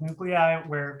galactic nuclei,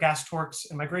 where gas torques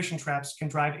and migration traps can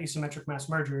drive asymmetric mass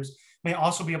mergers, may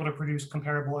also be able to produce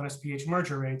comparable NSPH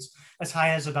merger rates as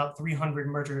high as about 300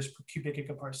 mergers per cubic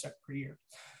gigaparsec per year.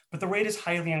 But the rate is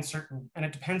highly uncertain, and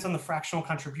it depends on the fractional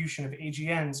contribution of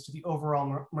AGNs to the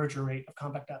overall merger rate of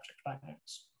compact object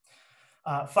binaries.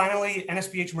 Finally,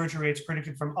 NSPH merger rates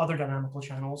predicted from other dynamical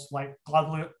channels like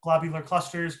globular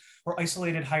clusters or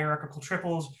isolated hierarchical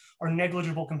triples are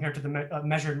negligible compared to the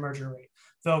measured merger rate,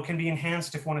 though can be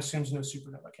enhanced if one assumes no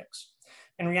supernova kicks.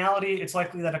 In reality, it's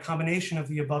likely that a combination of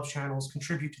the above channels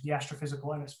contribute to the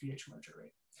astrophysical NSPH merger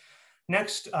rate.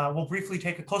 Next, we'll briefly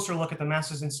take a closer look at the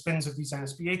masses and spins of these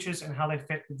NSPHs and how they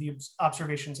fit with the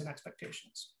observations and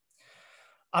expectations.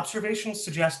 Observations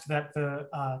suggest that the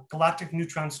galactic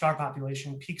neutron star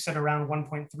population peaks at around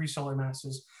 1.3 solar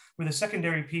masses, with a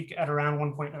secondary peak at around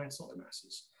 1.9 solar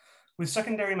masses. With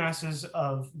secondary masses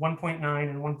of 1.9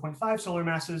 and 1.5 solar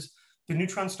masses, the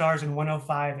neutron stars in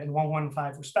 105 and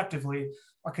 115 respectively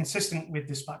are consistent with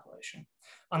this population.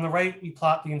 On the right, we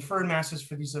plot the inferred masses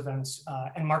for these events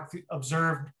and mark the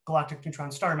observed galactic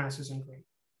neutron star masses in green.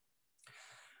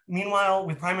 Meanwhile,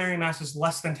 with primary masses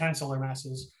less than 10 solar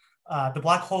masses, the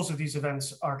black holes of these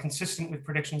events are consistent with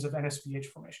predictions of NSPH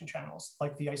formation channels,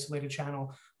 like the isolated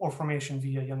channel or formation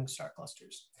via young star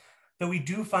clusters. Though we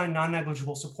do find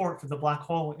non-negligible support for the black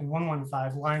hole in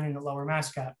 115 lying in the lower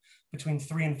mass gap between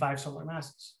 3 and 5 solar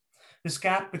masses. This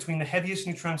gap between the heaviest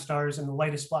neutron stars and the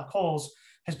lightest black holes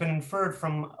has been inferred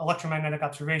from electromagnetic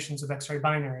observations of X-ray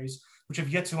binaries, which have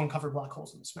yet to uncover black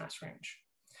holes in this mass range.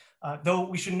 Though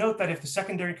we should note that if the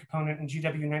secondary component in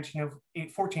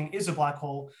GW200105 is a black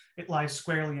hole, it lies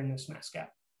squarely in this mass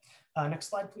gap. Next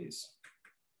slide, please.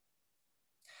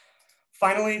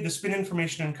 Finally, the spin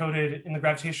information encoded in the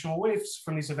gravitational waves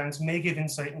from these events may give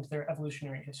insight into their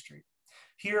evolutionary history.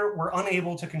 Here, we're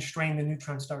unable to constrain the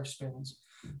neutron star spins,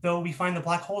 though we find the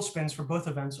black hole spins for both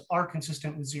events are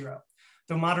consistent with 0,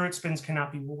 though moderate spins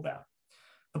cannot be ruled out.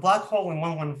 The black hole in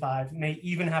 115 may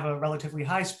even have a relatively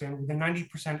high spin with a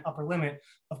 90% upper limit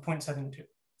of 0.72.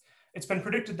 It's been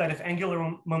predicted that if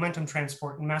angular momentum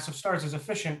transport in massive stars is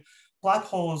efficient, black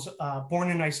holes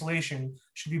born in isolation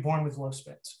should be born with low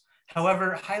spins.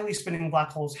 However, highly spinning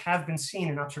black holes have been seen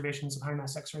in observations of high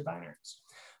mass X-ray binaries,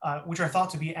 which are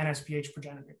thought to be NSPH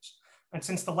progenitors. And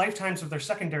since the lifetimes of their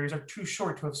secondaries are too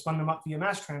short to have spun them up via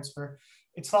mass transfer,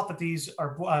 it's thought that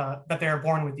they are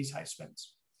born with these high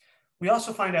spins. We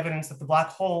also find evidence that the black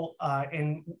hole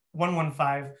in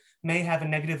 115 may have a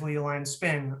negatively aligned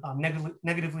spin,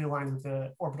 negatively aligned with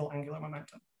the orbital angular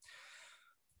momentum.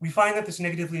 We find that this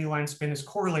negatively aligned spin is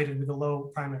correlated with a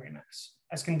low primary mass.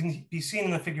 As can be seen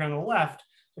in the figure on the left,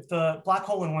 if the black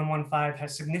hole in 115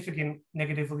 has significant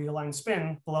negatively aligned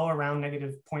spin below around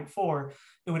 -0.4,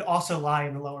 it would also lie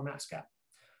in the lower mass gap.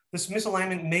 This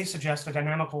misalignment may suggest a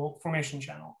dynamical formation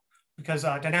channel, because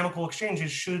dynamical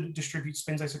exchanges should distribute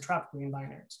spins isotropically in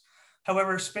binaries.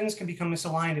 However, spins can become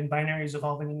misaligned in binaries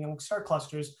evolving in young star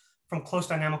clusters from close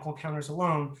dynamical counters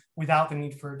alone without the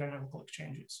need for dynamical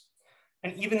exchanges.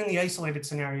 And even in the isolated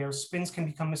scenarios, spins can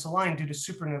become misaligned due to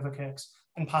supernova kicks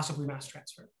and possibly mass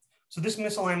transfer. So this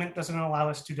misalignment doesn't allow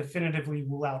us to definitively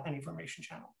rule out any formation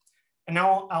channel. And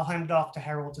now I'll hand it off to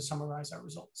Harold to summarize our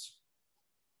results.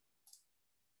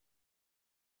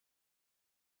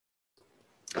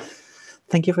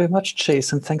 Thank you very much,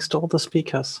 Chase, and thanks to all the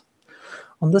speakers.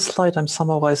 On this slide, I'm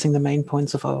summarizing the main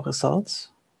points of our results.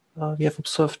 We have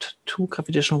observed 2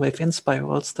 gravitational wave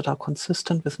inspirals that are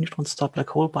consistent with neutron star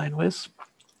black hole binaries.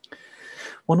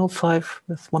 105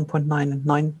 with 1.9 and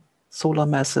 9 solar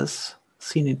masses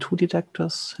seen in 2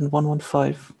 detectors, and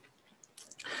 115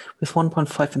 with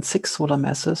 1.5 and 6 solar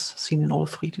masses seen in all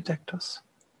 3 detectors.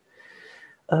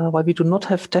 While we do not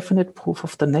have definite proof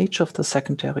of the nature of the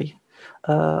secondary,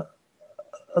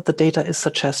 the data is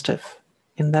suggestive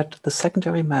in that the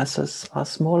secondary masses are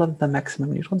smaller than the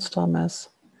maximum neutron star mass,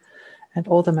 and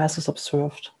all the masses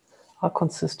observed are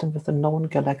consistent with the known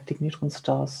galactic neutron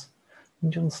stars,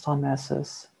 neutron star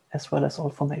masses, as well as all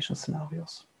formation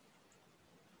scenarios.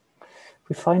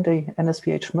 We find a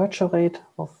NSPH merger rate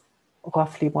of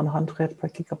roughly 100 per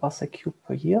gigaparsec cube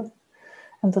per year,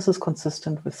 and this is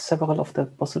consistent with several of the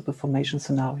possible formation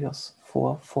scenarios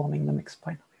for forming the mixed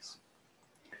binaries.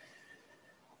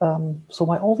 So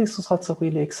while all these results are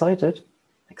really exciting,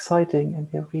 and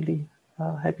we're really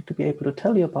happy to be able to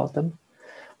tell you about them,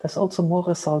 there's also more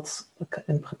results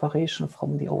in preparation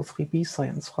from the O3b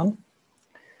science run.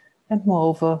 And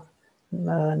moreover,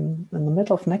 in the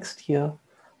middle of next year,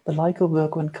 the LIGO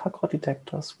Virgo and KAGRA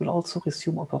detectors will also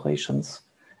resume operations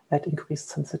at increased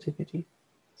sensitivity.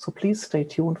 So please stay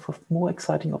tuned for more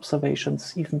exciting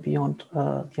observations even beyond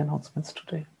the announcements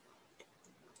today.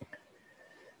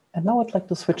 And now I'd like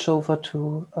to switch over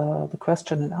to the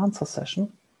question and answer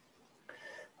session,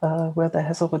 where there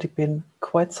has already been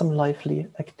quite some lively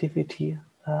activity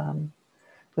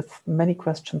with many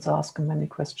questions asked and many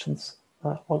questions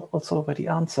also already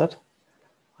answered.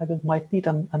 I might need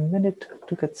a minute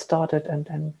to get started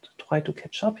and try to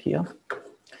catch up here.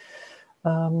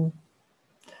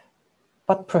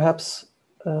 But perhaps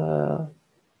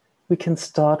we can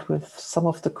start with some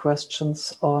of the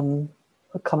questions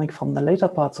coming from the later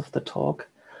parts of the talk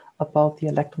about the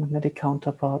electromagnetic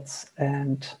counterparts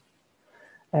and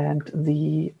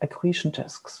the accretion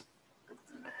disks.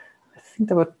 I think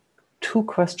there were 2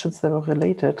 questions that were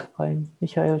related by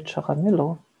Michael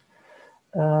Charamillo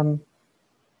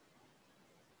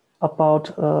about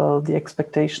the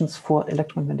expectations for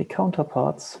electromagnetic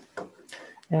counterparts,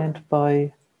 and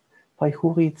by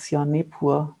Huri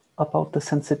Tsianepur about the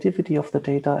sensitivity of the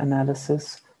data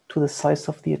analysis to the size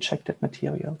of the ejected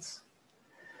materials.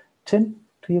 Tim,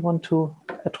 do you want to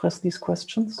address these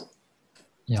questions?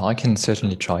 Yeah, I can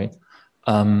certainly try.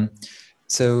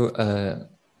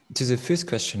 To the first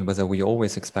question, whether we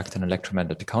always expect an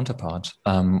electromagnetic counterpart,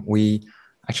 we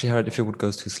actually heard, if you would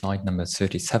go to slide number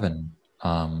 37,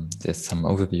 there's some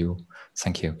overview.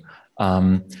 Thank you.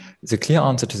 The clear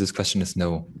answer to this question is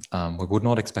no. We would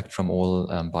not expect from all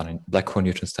black hole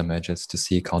neutron star mergers to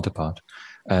see a counterpart,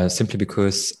 simply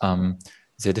because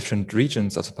there are different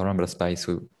regions of the parameter space.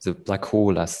 So the black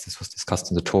hole, as this was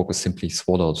discussed in the talk, was simply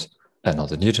swallowed, no,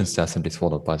 the neutron star simply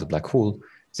swallowed by the black hole.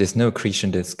 There's no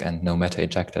accretion disk and no matter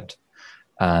ejected.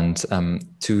 And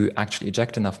to actually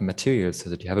eject enough material so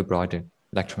that you have a bright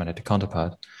electromagnetic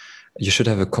counterpart, you should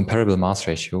have a comparable mass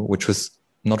ratio, which was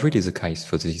not really the case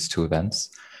for these 2 events.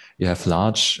 You have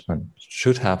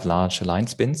should have large aligned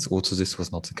spins. Also, this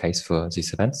was not the case for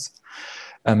these events.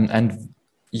 And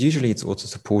usually it's also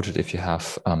supported if you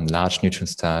have large neutron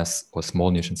stars or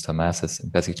small neutron star masses.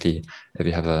 And basically, if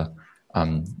you have a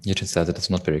neutron star that is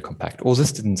not very compact. All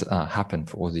this didn't happen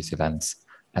for all these events.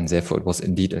 And therefore, it was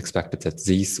indeed expected that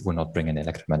these will not bring in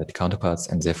electromagnetic counterparts.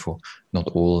 And therefore, not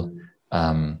all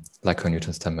LIGO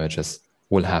neutron star mergers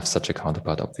will have such a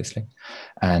counterpart, obviously.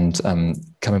 And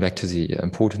coming back to the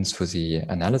importance for the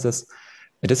analysis,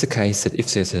 it is a case that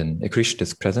if there's an accretion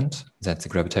disk present, that the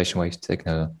gravitational wave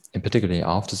signal, in particularly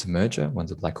after the merger, when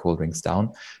the black hole rings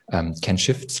down, can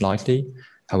shift slightly.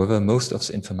 However, most of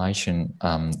the information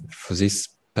for these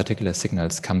particular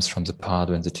signals comes from the part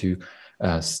when the 2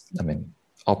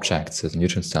 objects, the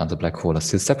neutron star and the black hole, are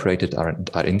still separated,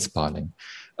 are inspiraling.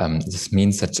 This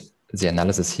means that the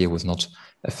analysis here was not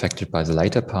affected by the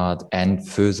later part, and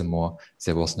furthermore,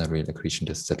 there was no real accretion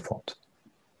disk that formed.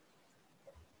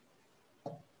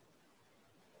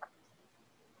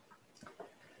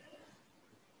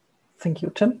 Thank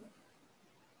you, Tim.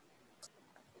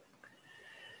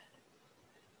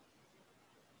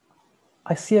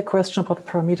 I see a question about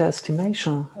parameter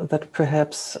estimation that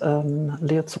perhaps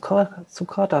Leo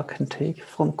Tsukada can take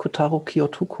from Kotaro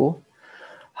Kyotuko.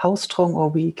 How strong or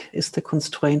weak is the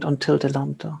constraint on tilde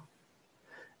lambda?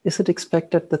 Is it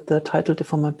expected that the tidal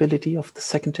deformability of the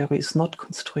secondary is not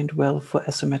constrained well for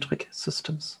asymmetric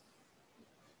systems?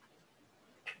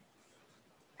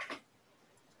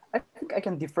 I think I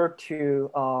can defer to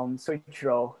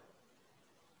Soichiro.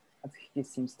 He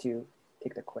seems to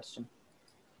take the question.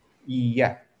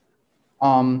 Yeah.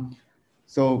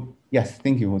 So yes,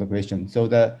 thank you for the question. So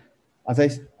as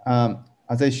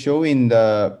I show in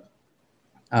the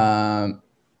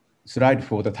slide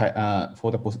for the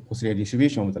Poisson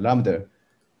distribution of the lambda,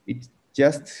 it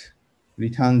just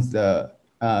returns the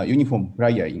uniform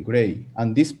prior in gray,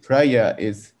 and this prior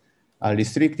is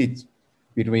restricted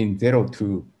between 0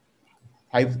 to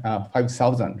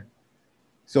 5,000.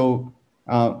 So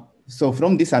so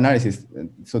from this analysis,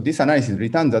 this analysis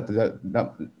returns that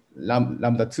the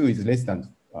lambda 2 is less than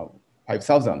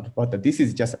 5,000, but this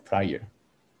is just a prior.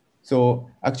 So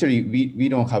actually, we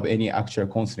don't have any actual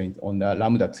constraint on the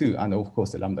lambda 2 and of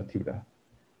course the lambda tilde.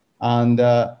 And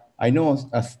I know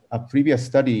a previous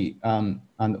study and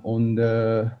on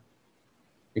the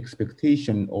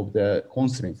expectation of the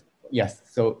constraints. Yes,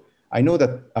 so I know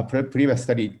that a previous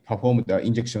study performed the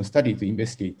injection study to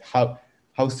investigate how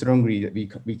strongly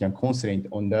we can constrain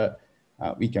on the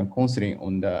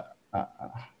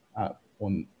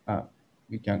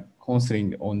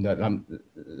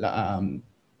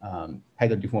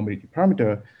tidal deformability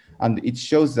parameter, and it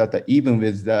shows that even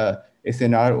with the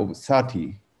SNR of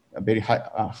 30, very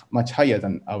high, much higher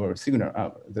than our signal,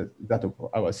 that of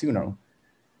our signal,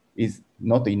 is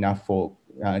not enough for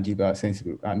give a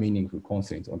sensible, meaningful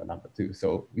constraints on the number 2.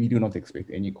 So we do not expect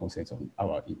any constraints on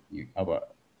our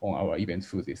events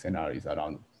whose SNR is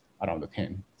around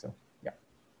 10. So yeah.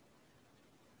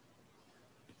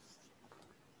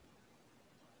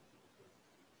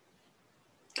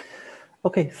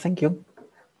 Okay, thank you.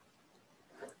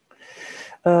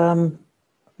 We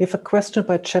have a question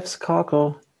by Jeff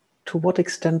Scargill. To what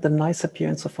extent the nice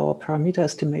appearance of our parameter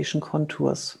estimation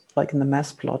contours, like in the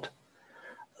mass plot,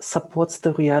 supports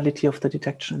the reality of the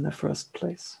detection in the first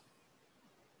place?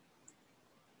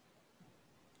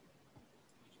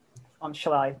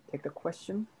 Shall I take the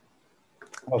question?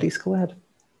 Please go ahead.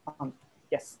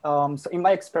 Yes. So in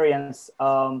my experience,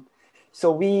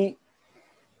 so we,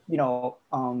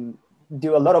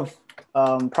 do a lot of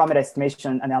parameter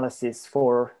estimation analysis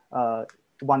for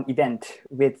one event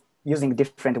with using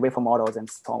different waveform models and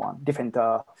so on, different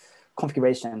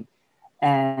configuration.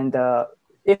 And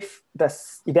if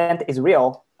this event is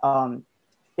real,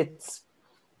 it's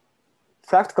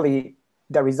practically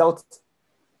the results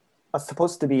are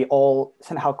supposed to be all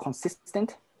somehow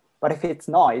consistent. But if it's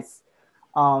noise,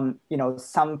 some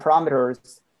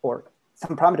parameters or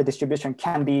some parameter distribution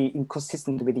can be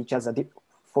inconsistent with each other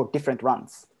for different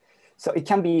runs. So it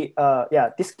can be,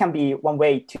 this can be one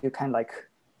way to kind of like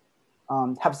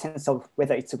have a sense of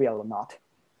whether it's real or not.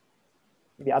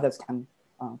 Maybe others can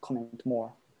comment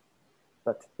more.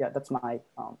 But yeah, that's my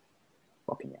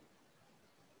opinion.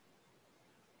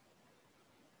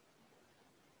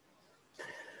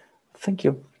 Thank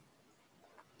you.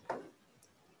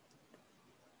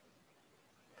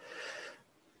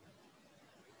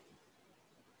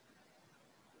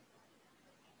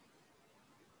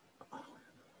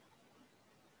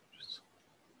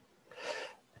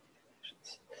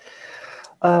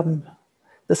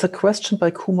 There's a question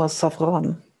by Kumar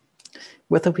Savran,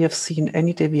 whether we have seen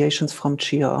any deviations from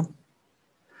GR.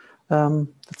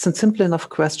 It's a simple enough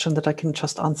question that I can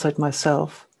just answer it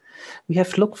myself. We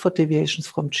have looked for deviations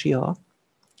from GR,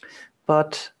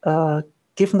 but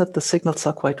given that the signals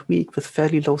are quite weak with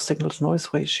fairly low signal-to-noise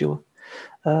ratio,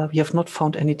 we have not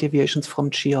found any deviations from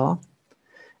GR.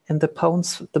 And the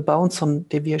bounds on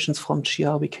deviations from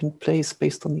GR we can place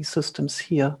based on these systems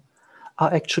here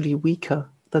are actually weaker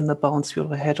than the bounds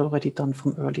we had already done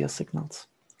from earlier signals.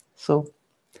 So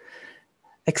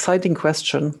exciting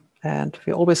question. And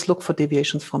we always look for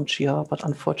deviations from GR, but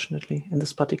unfortunately, in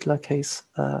this particular case,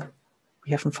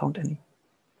 we haven't found any.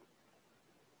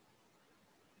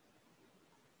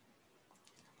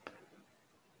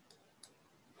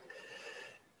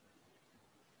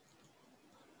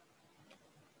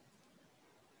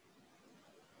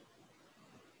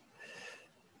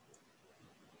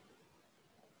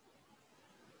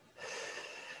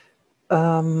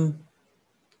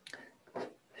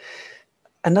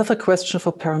 Another question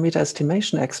for parameter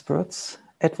estimation experts.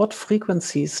 At what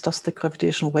frequencies does the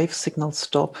gravitational wave signal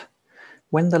stop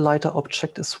when the lighter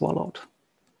object is swallowed?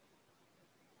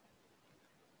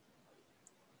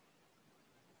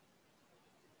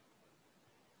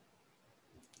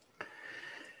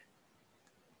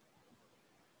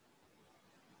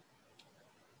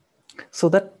 So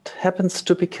that happens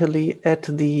typically at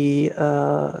the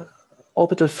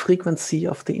orbital frequency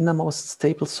of the innermost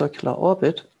stable circular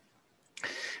orbit.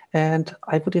 And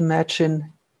I would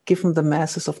imagine, given the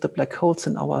masses of the black holes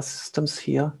in our systems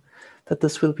here, that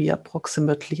this will be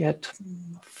approximately at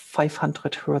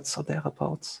 500 Hertz or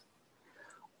thereabouts.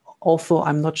 Although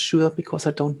I'm not sure because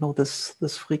I don't know this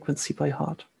frequency by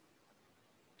heart.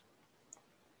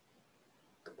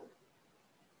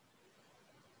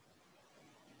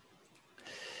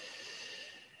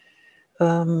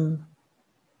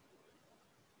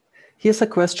 Here's a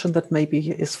question that maybe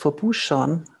is for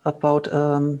Bhushan about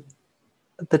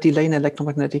the delay in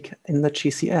electromagnetic in the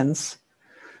GCNs.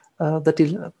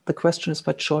 The question is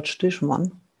by George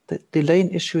Dishman. The delay in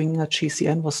issuing a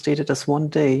GCN was stated as 1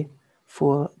 day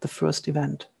for the first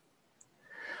event.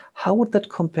 How would that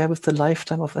compare with the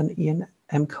lifetime of an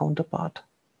EM counterpart?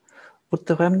 Would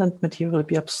the remnant material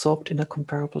be absorbed in a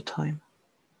comparable time?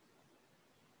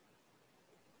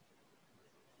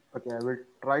 Okay, I will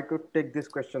try to take this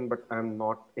question, but I'm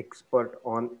not expert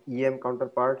on EM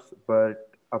counterparts, but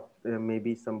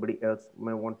maybe somebody else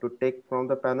may want to take from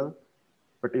the panel.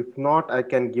 But if not, I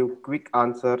can give quick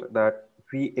answer that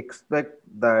we expect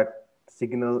that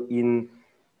signal in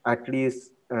at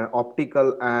least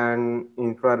optical and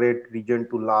infrared region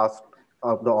to last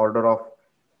of the order of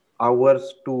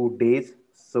hours to days.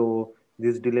 So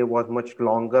this delay was much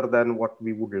longer than what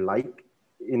we would like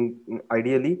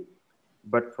ideally.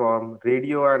 But from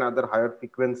radio and other higher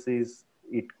frequencies,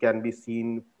 it can be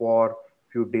seen for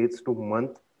few days to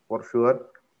month for sure.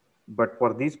 But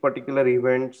for these particular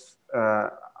events,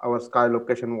 our sky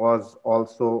location was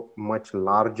also much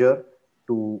larger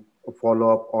to follow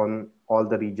up on all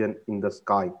the region in the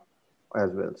sky as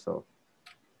well. So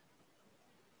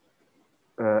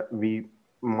we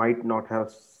might not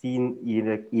have seen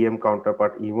EM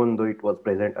counterpart, even though it was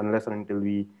present, unless and until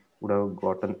we would have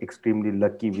gotten extremely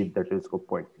lucky with the telescope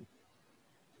pointing.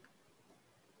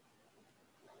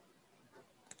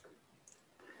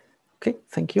 Okay,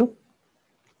 thank you.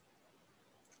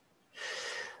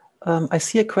 I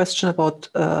see a question about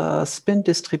spin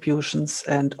distributions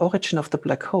and origin of the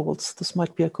black holes. This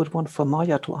might be a good one for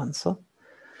Maya to answer.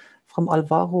 From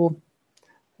Alvaro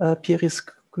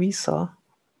Pieris-Guisa,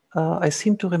 I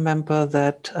seem to remember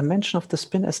that a mention of the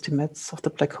spin estimates of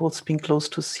the black holes being close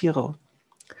to 0.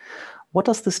 What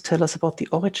does this tell us about the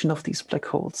origin of these black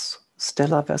holes,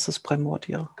 stellar versus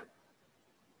primordial?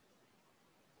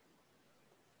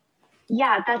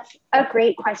 Yeah, that's a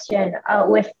great question.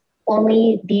 With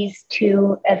only these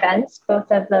two events,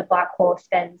 both of the black hole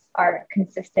spins are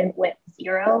consistent with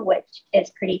 0, which is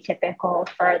pretty typical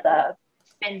for the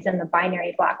spins in the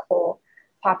binary black hole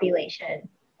population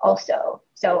also.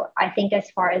 So I think as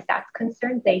far as that's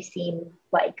concerned, they seem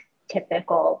like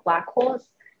typical black holes,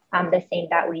 the same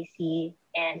that we see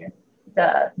in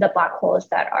the black holes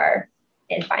that are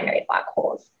in binary black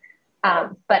holes.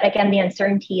 But again, the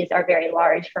uncertainties are very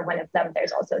large. For one of them,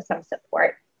 there's also some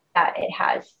support that it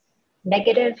has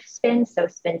negative spins, so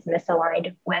spins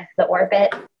misaligned with the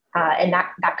orbit. And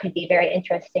that could be very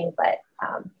interesting, but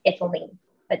it's only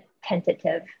a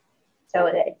tentative.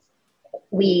 So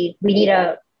we need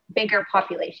a bigger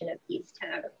population of these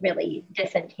to really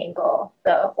disentangle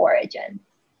the origin.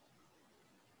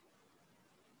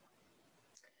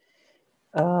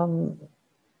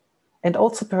 And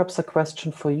also perhaps a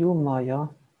question for you, Maya,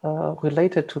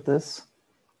 related to this.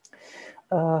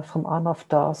 From Arnav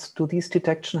Das, do these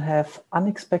detections have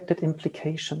unexpected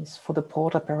implications for the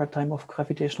broader paradigm of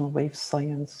gravitational wave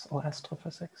science or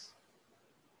astrophysics?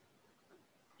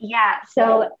 Yeah,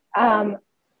 so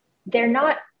they're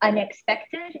not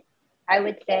unexpected, I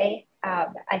would say.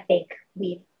 I think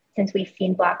since we've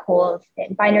seen black holes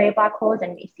in binary black holes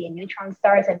and we've seen neutron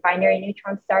stars and binary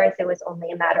neutron stars, it was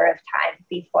only a matter of time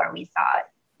before we saw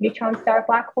neutron star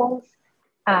black holes.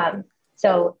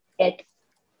 So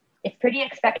it's pretty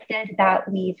expected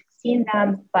that we've seen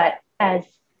them, but as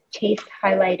Chase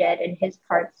highlighted in his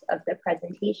parts of the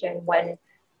presentation, one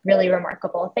really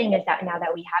remarkable thing is that now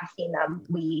that we have seen them,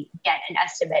 we get an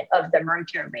estimate of the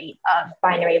merger rate of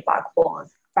binary black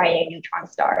holes, binary neutron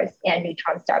stars, and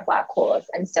neutron star black holes.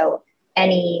 And so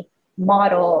any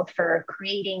model for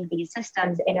creating these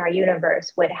systems in our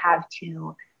universe would have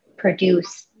to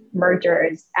produce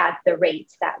mergers at the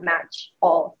rates that match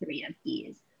all three of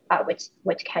these,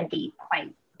 which can be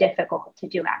quite difficult to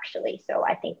do actually. So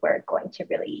I think we're going to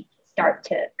really start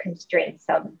to constrain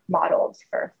some models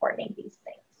for forming these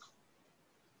things.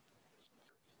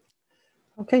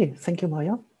 Okay, thank you,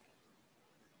 Maya.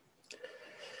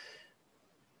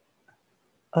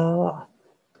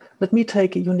 Let me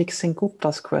take Unique Singh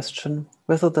Gupta's question,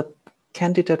 whether the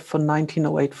candidate for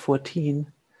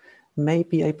 190814 may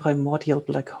be a primordial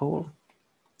black hole.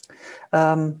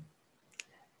 The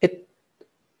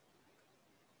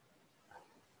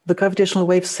gravitational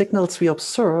wave signals we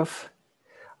observe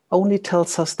only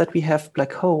tells us that we have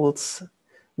black holes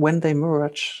when they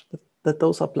merge, that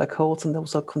those are black holes and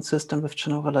those are consistent with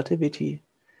general relativity.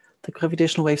 The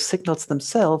gravitational wave signals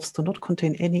themselves do not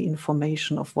contain any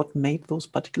information of what made those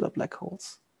particular black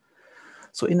holes.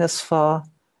 So in as far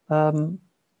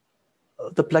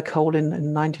the black hole in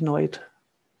 1908-14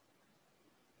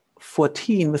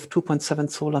 with 2.7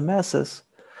 solar masses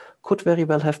could very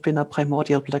well have been a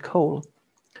primordial black hole.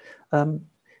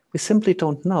 We simply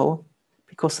don't know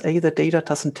because A, the data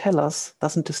doesn't tell us,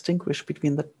 doesn't distinguish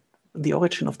between the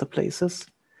origin of the places,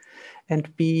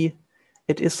 and B,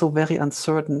 it is so very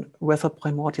uncertain whether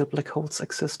primordial black holes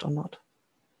exist or not.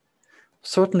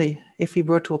 Certainly, if we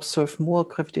were to observe more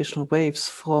gravitational waves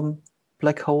from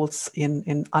black holes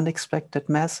in unexpected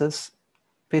masses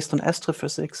based on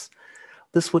astrophysics,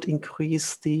 this would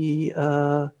increase the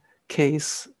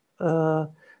case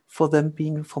for them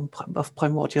being of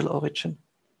primordial origin.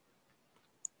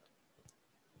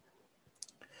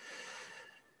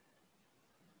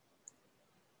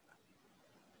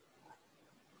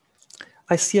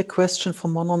 I see a question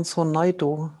from Mononso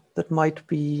Naido that might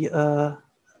be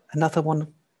another one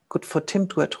good for Tim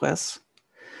to address.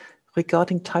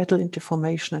 Regarding tidal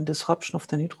interformation and disruption of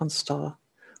the neutron star,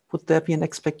 would there be an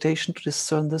expectation to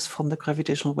discern this from the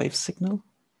gravitational wave signal?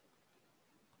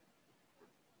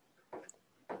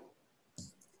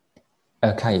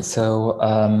 Okay, so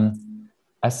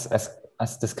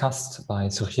as discussed by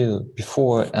Sukhil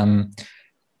before,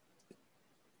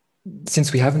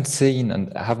 since we haven't seen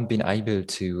and haven't been able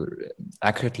to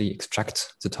accurately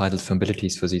extract the tidal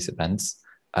permeabilities for these events,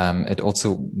 it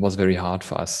also was very hard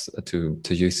for us to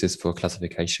use this for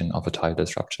classification of a tidal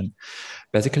disruption.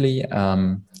 Basically,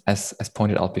 as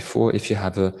pointed out before, if you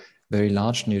have a very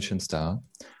large neutron star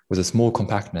with a small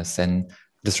compactness, then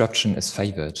disruption is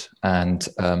favored. And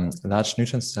large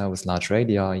neutron star with large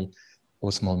radii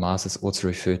or small masses also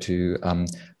refer to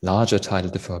larger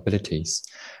tidal deformabilities,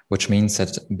 which means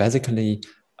that basically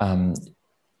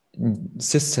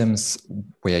systems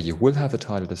where you will have a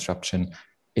tidal disruption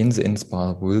in the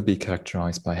inspire will be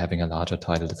characterized by having a larger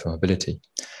tidal deformability.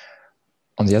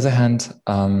 On the other hand,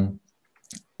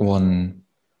 one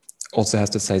also has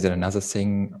to say that another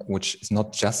thing which is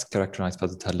not just characterized by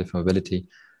the tidal deformability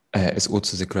is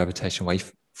also the gravitational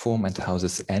wave form and how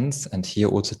this ends. And here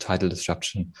also tidal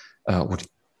disruption would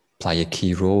play a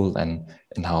key role in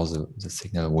how the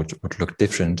signal would look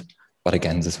different. But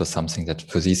again, this was something that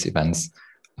for these events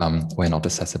were not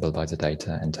accessible by the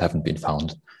data and haven't been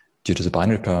found due to the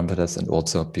binary parameters and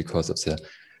also because of the,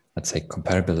 let's say,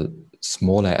 comparable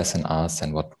smaller SNRs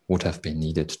than what would have been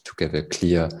needed to give a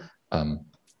clear,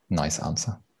 nice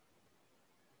answer.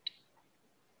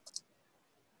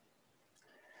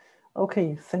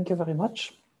 Okay, thank you very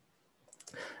much.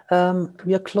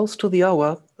 We are close to the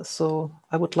hour, so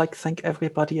I would like to thank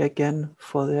everybody again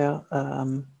for their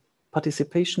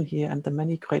participation here and the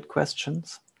many great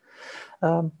questions.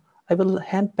 I will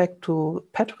hand back to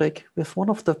Patrick with one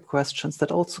of the questions that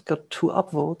also got 2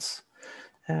 upvotes,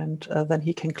 and then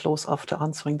he can close after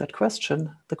answering that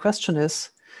question. The question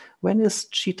is, when is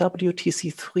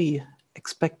GW200105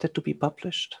 expected to be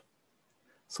published?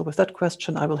 So with that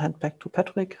question, I will hand back to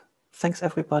Patrick. Thanks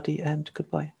everybody and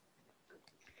goodbye.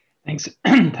 Thanks,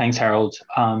 thanks Harold.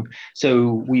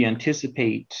 So we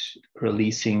anticipate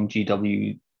releasing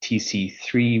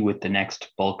GW200105 with the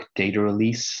next bulk data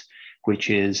release,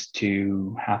 which is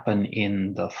to happen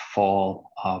in the fall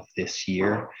of this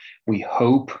year. We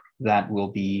hope that will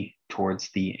be towards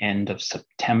the end of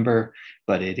September,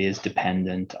 but it is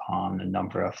dependent on a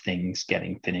number of things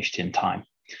getting finished in time.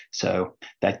 So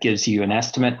that gives you an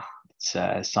estimate. It's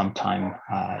sometime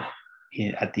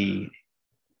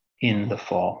in the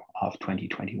fall of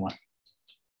 2021.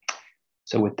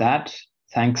 So with that,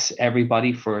 thanks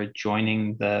everybody for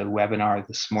joining the webinar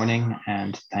this morning,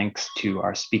 and thanks to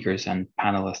our speakers and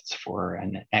panelists for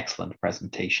an excellent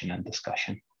presentation and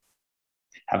discussion.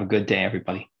 Have a good day,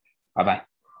 everybody. Bye-bye.